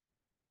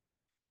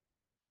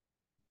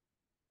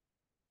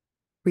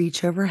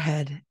 Reach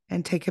overhead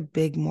and take a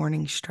big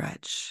morning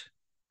stretch.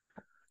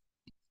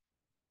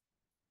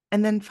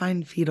 And then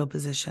find fetal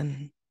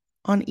position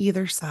on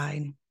either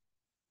side.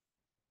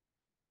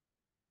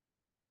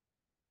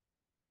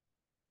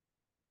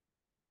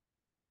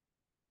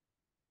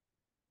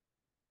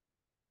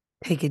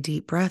 Take a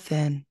deep breath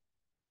in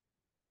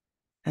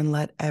and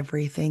let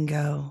everything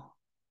go.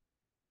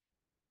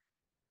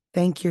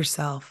 Thank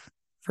yourself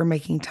for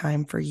making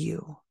time for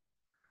you,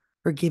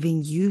 for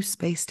giving you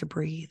space to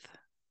breathe.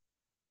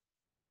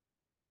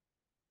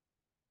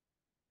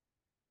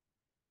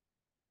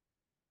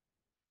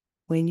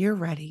 When you're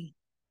ready,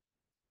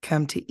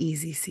 come to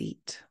easy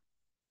seat.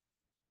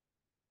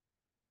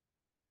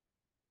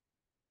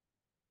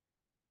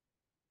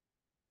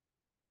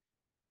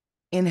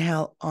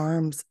 Inhale,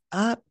 arms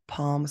up,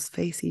 palms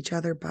face each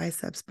other,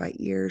 biceps by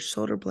ears,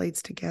 shoulder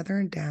blades together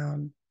and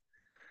down.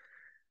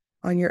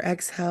 On your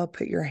exhale,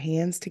 put your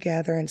hands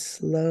together and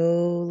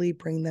slowly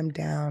bring them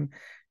down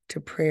to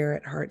prayer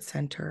at heart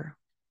center.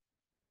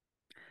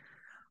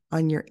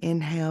 On your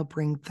inhale,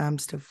 bring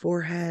thumbs to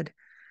forehead,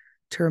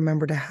 to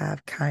remember to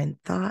have kind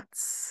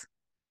thoughts,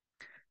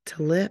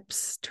 to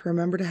lips, to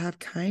remember to have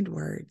kind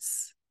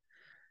words,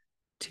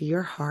 to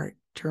your heart,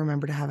 to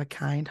remember to have a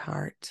kind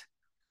heart.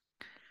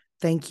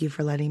 Thank you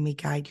for letting me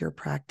guide your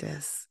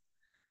practice.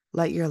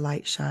 Let your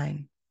light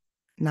shine.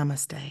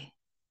 Namaste.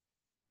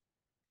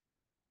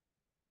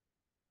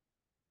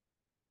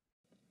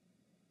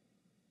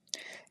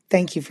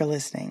 Thank you for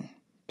listening.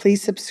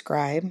 Please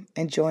subscribe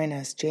and join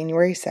us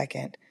January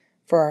 2nd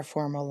for our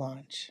formal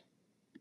launch.